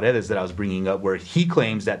Martinez Paredes that I was bringing up, where he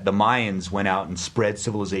claims that the Mayans went out and spread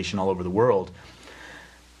civilization all over the world.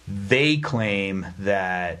 They claim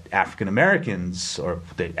that African Americans, or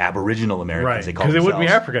the Aboriginal Americans, they call themselves. Because they wouldn't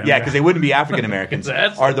be African. Yeah, because they wouldn't be African Americans,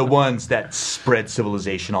 are the ones that spread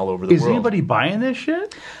civilization all over the world. Is anybody buying this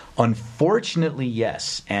shit? Unfortunately,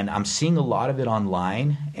 yes. And I'm seeing a lot of it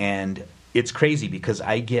online, and it's crazy because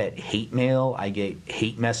I get hate mail, I get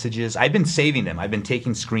hate messages. I've been saving them. I've been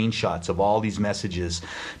taking screenshots of all these messages,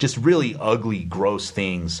 just really ugly, gross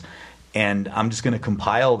things, and I'm just going to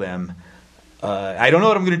compile them. I don't know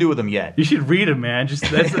what I'm going to do with them yet. You should read them, man.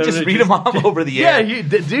 Just read them all over the air. Yeah,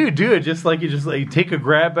 dude, do it. Just you take a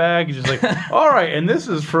grab bag. You just all right. And this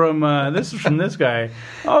is from this guy.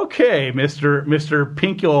 Okay, Mister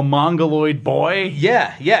Pinkule Mongoloid boy.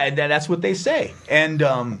 Yeah, and that's what they say. And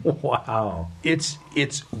wow, it's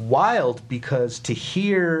wild because to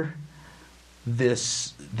hear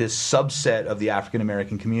this subset of the African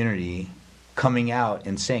American community coming out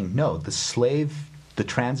and saying no, the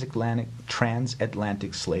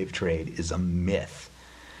transatlantic slave trade is a myth,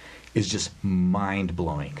 is just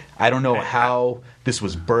mind-blowing. I don't know how this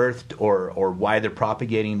was birthed or why they're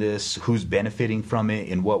propagating this, who's benefiting from it,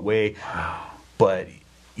 in what way, but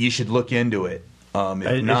you should look into it.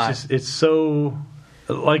 It's so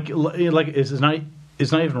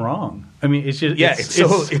it's not even wrong. I mean, it's just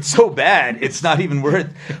it's so bad. It's not even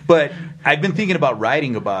worth. But I've been thinking about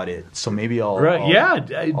writing about it, so maybe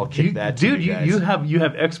I'll kick that to you guys. You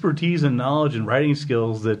have expertise and knowledge and writing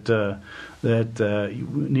skills that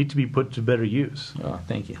need to be put to better use. Oh,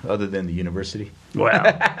 thank you. Other than the university. Wow.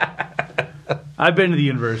 I've been to the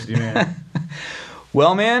university, man.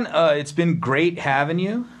 Well, man, it's been great having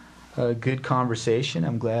you. Good conversation.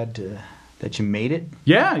 I'm glad that you made it.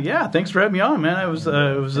 Yeah. Thanks for having me on, man.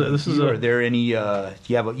 Are there any? You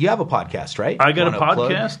have a podcast, right? I got a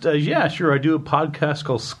podcast. Yeah, sure. I do a podcast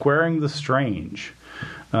called Squaring the Strange,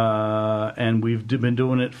 and we've been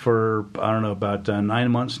doing it for about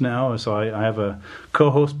 9 months now. So I have a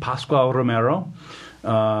co-host, Pascual Romero.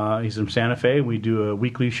 He's from Santa Fe. We do a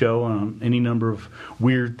weekly show on any number of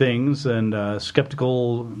weird things and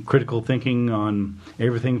skeptical, critical thinking on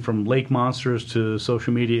everything from lake monsters to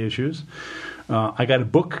social media issues. I got a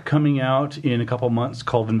book coming out in a couple months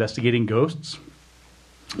called Investigating Ghosts,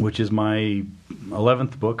 which is my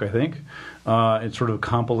 11th book, I think. It's sort of a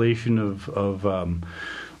compilation of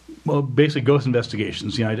basically ghost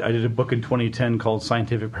investigations. I did a book in 2010 called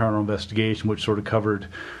Scientific Paranormal Investigation, which sort of covered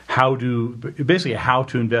how to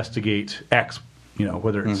investigate X,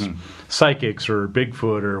 whether it's psychics or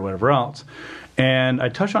Bigfoot or whatever else. And I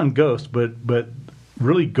touch on ghosts, but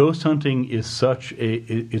really ghost hunting is such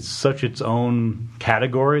its own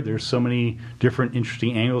category. There's so many different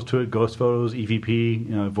interesting angles to it, ghost photos,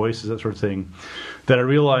 EVP, voices, that sort of thing, that I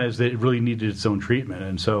realized that it really needed its own treatment.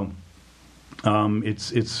 And so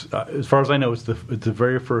it's as far as I know, it's the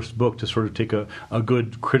very first book to sort of take a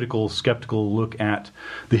good critical, skeptical look at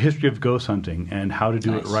the history of ghost hunting and how to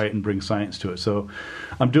do it right and bring science to it. So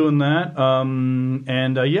I'm doing that, I'm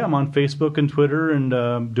on Facebook and Twitter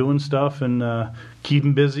and doing stuff and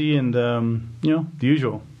keeping busy and the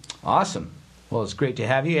usual. Awesome. Well, it's great to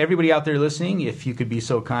have you. Everybody out there listening, if you could be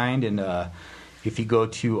so kind and if you go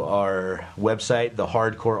to our website, The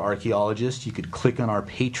Hardcore Archaeologist, you could click on our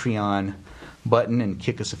Patreon button and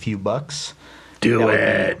kick us a few bucks. Do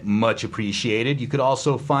it. Would be much appreciated. You could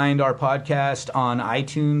also find our podcast on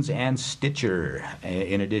iTunes and Stitcher,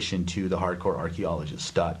 in addition to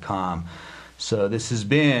thehardcorearchaeologist.com. So this has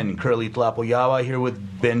been Curly Tlapoyawa here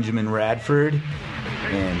with Benjamin Radford,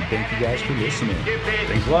 and thank you guys for listening.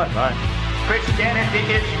 Thanks a lot. Bye.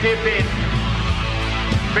 Christianity is stupid.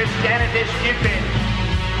 Christianity is stupid.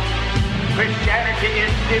 Christianity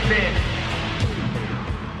is stupid.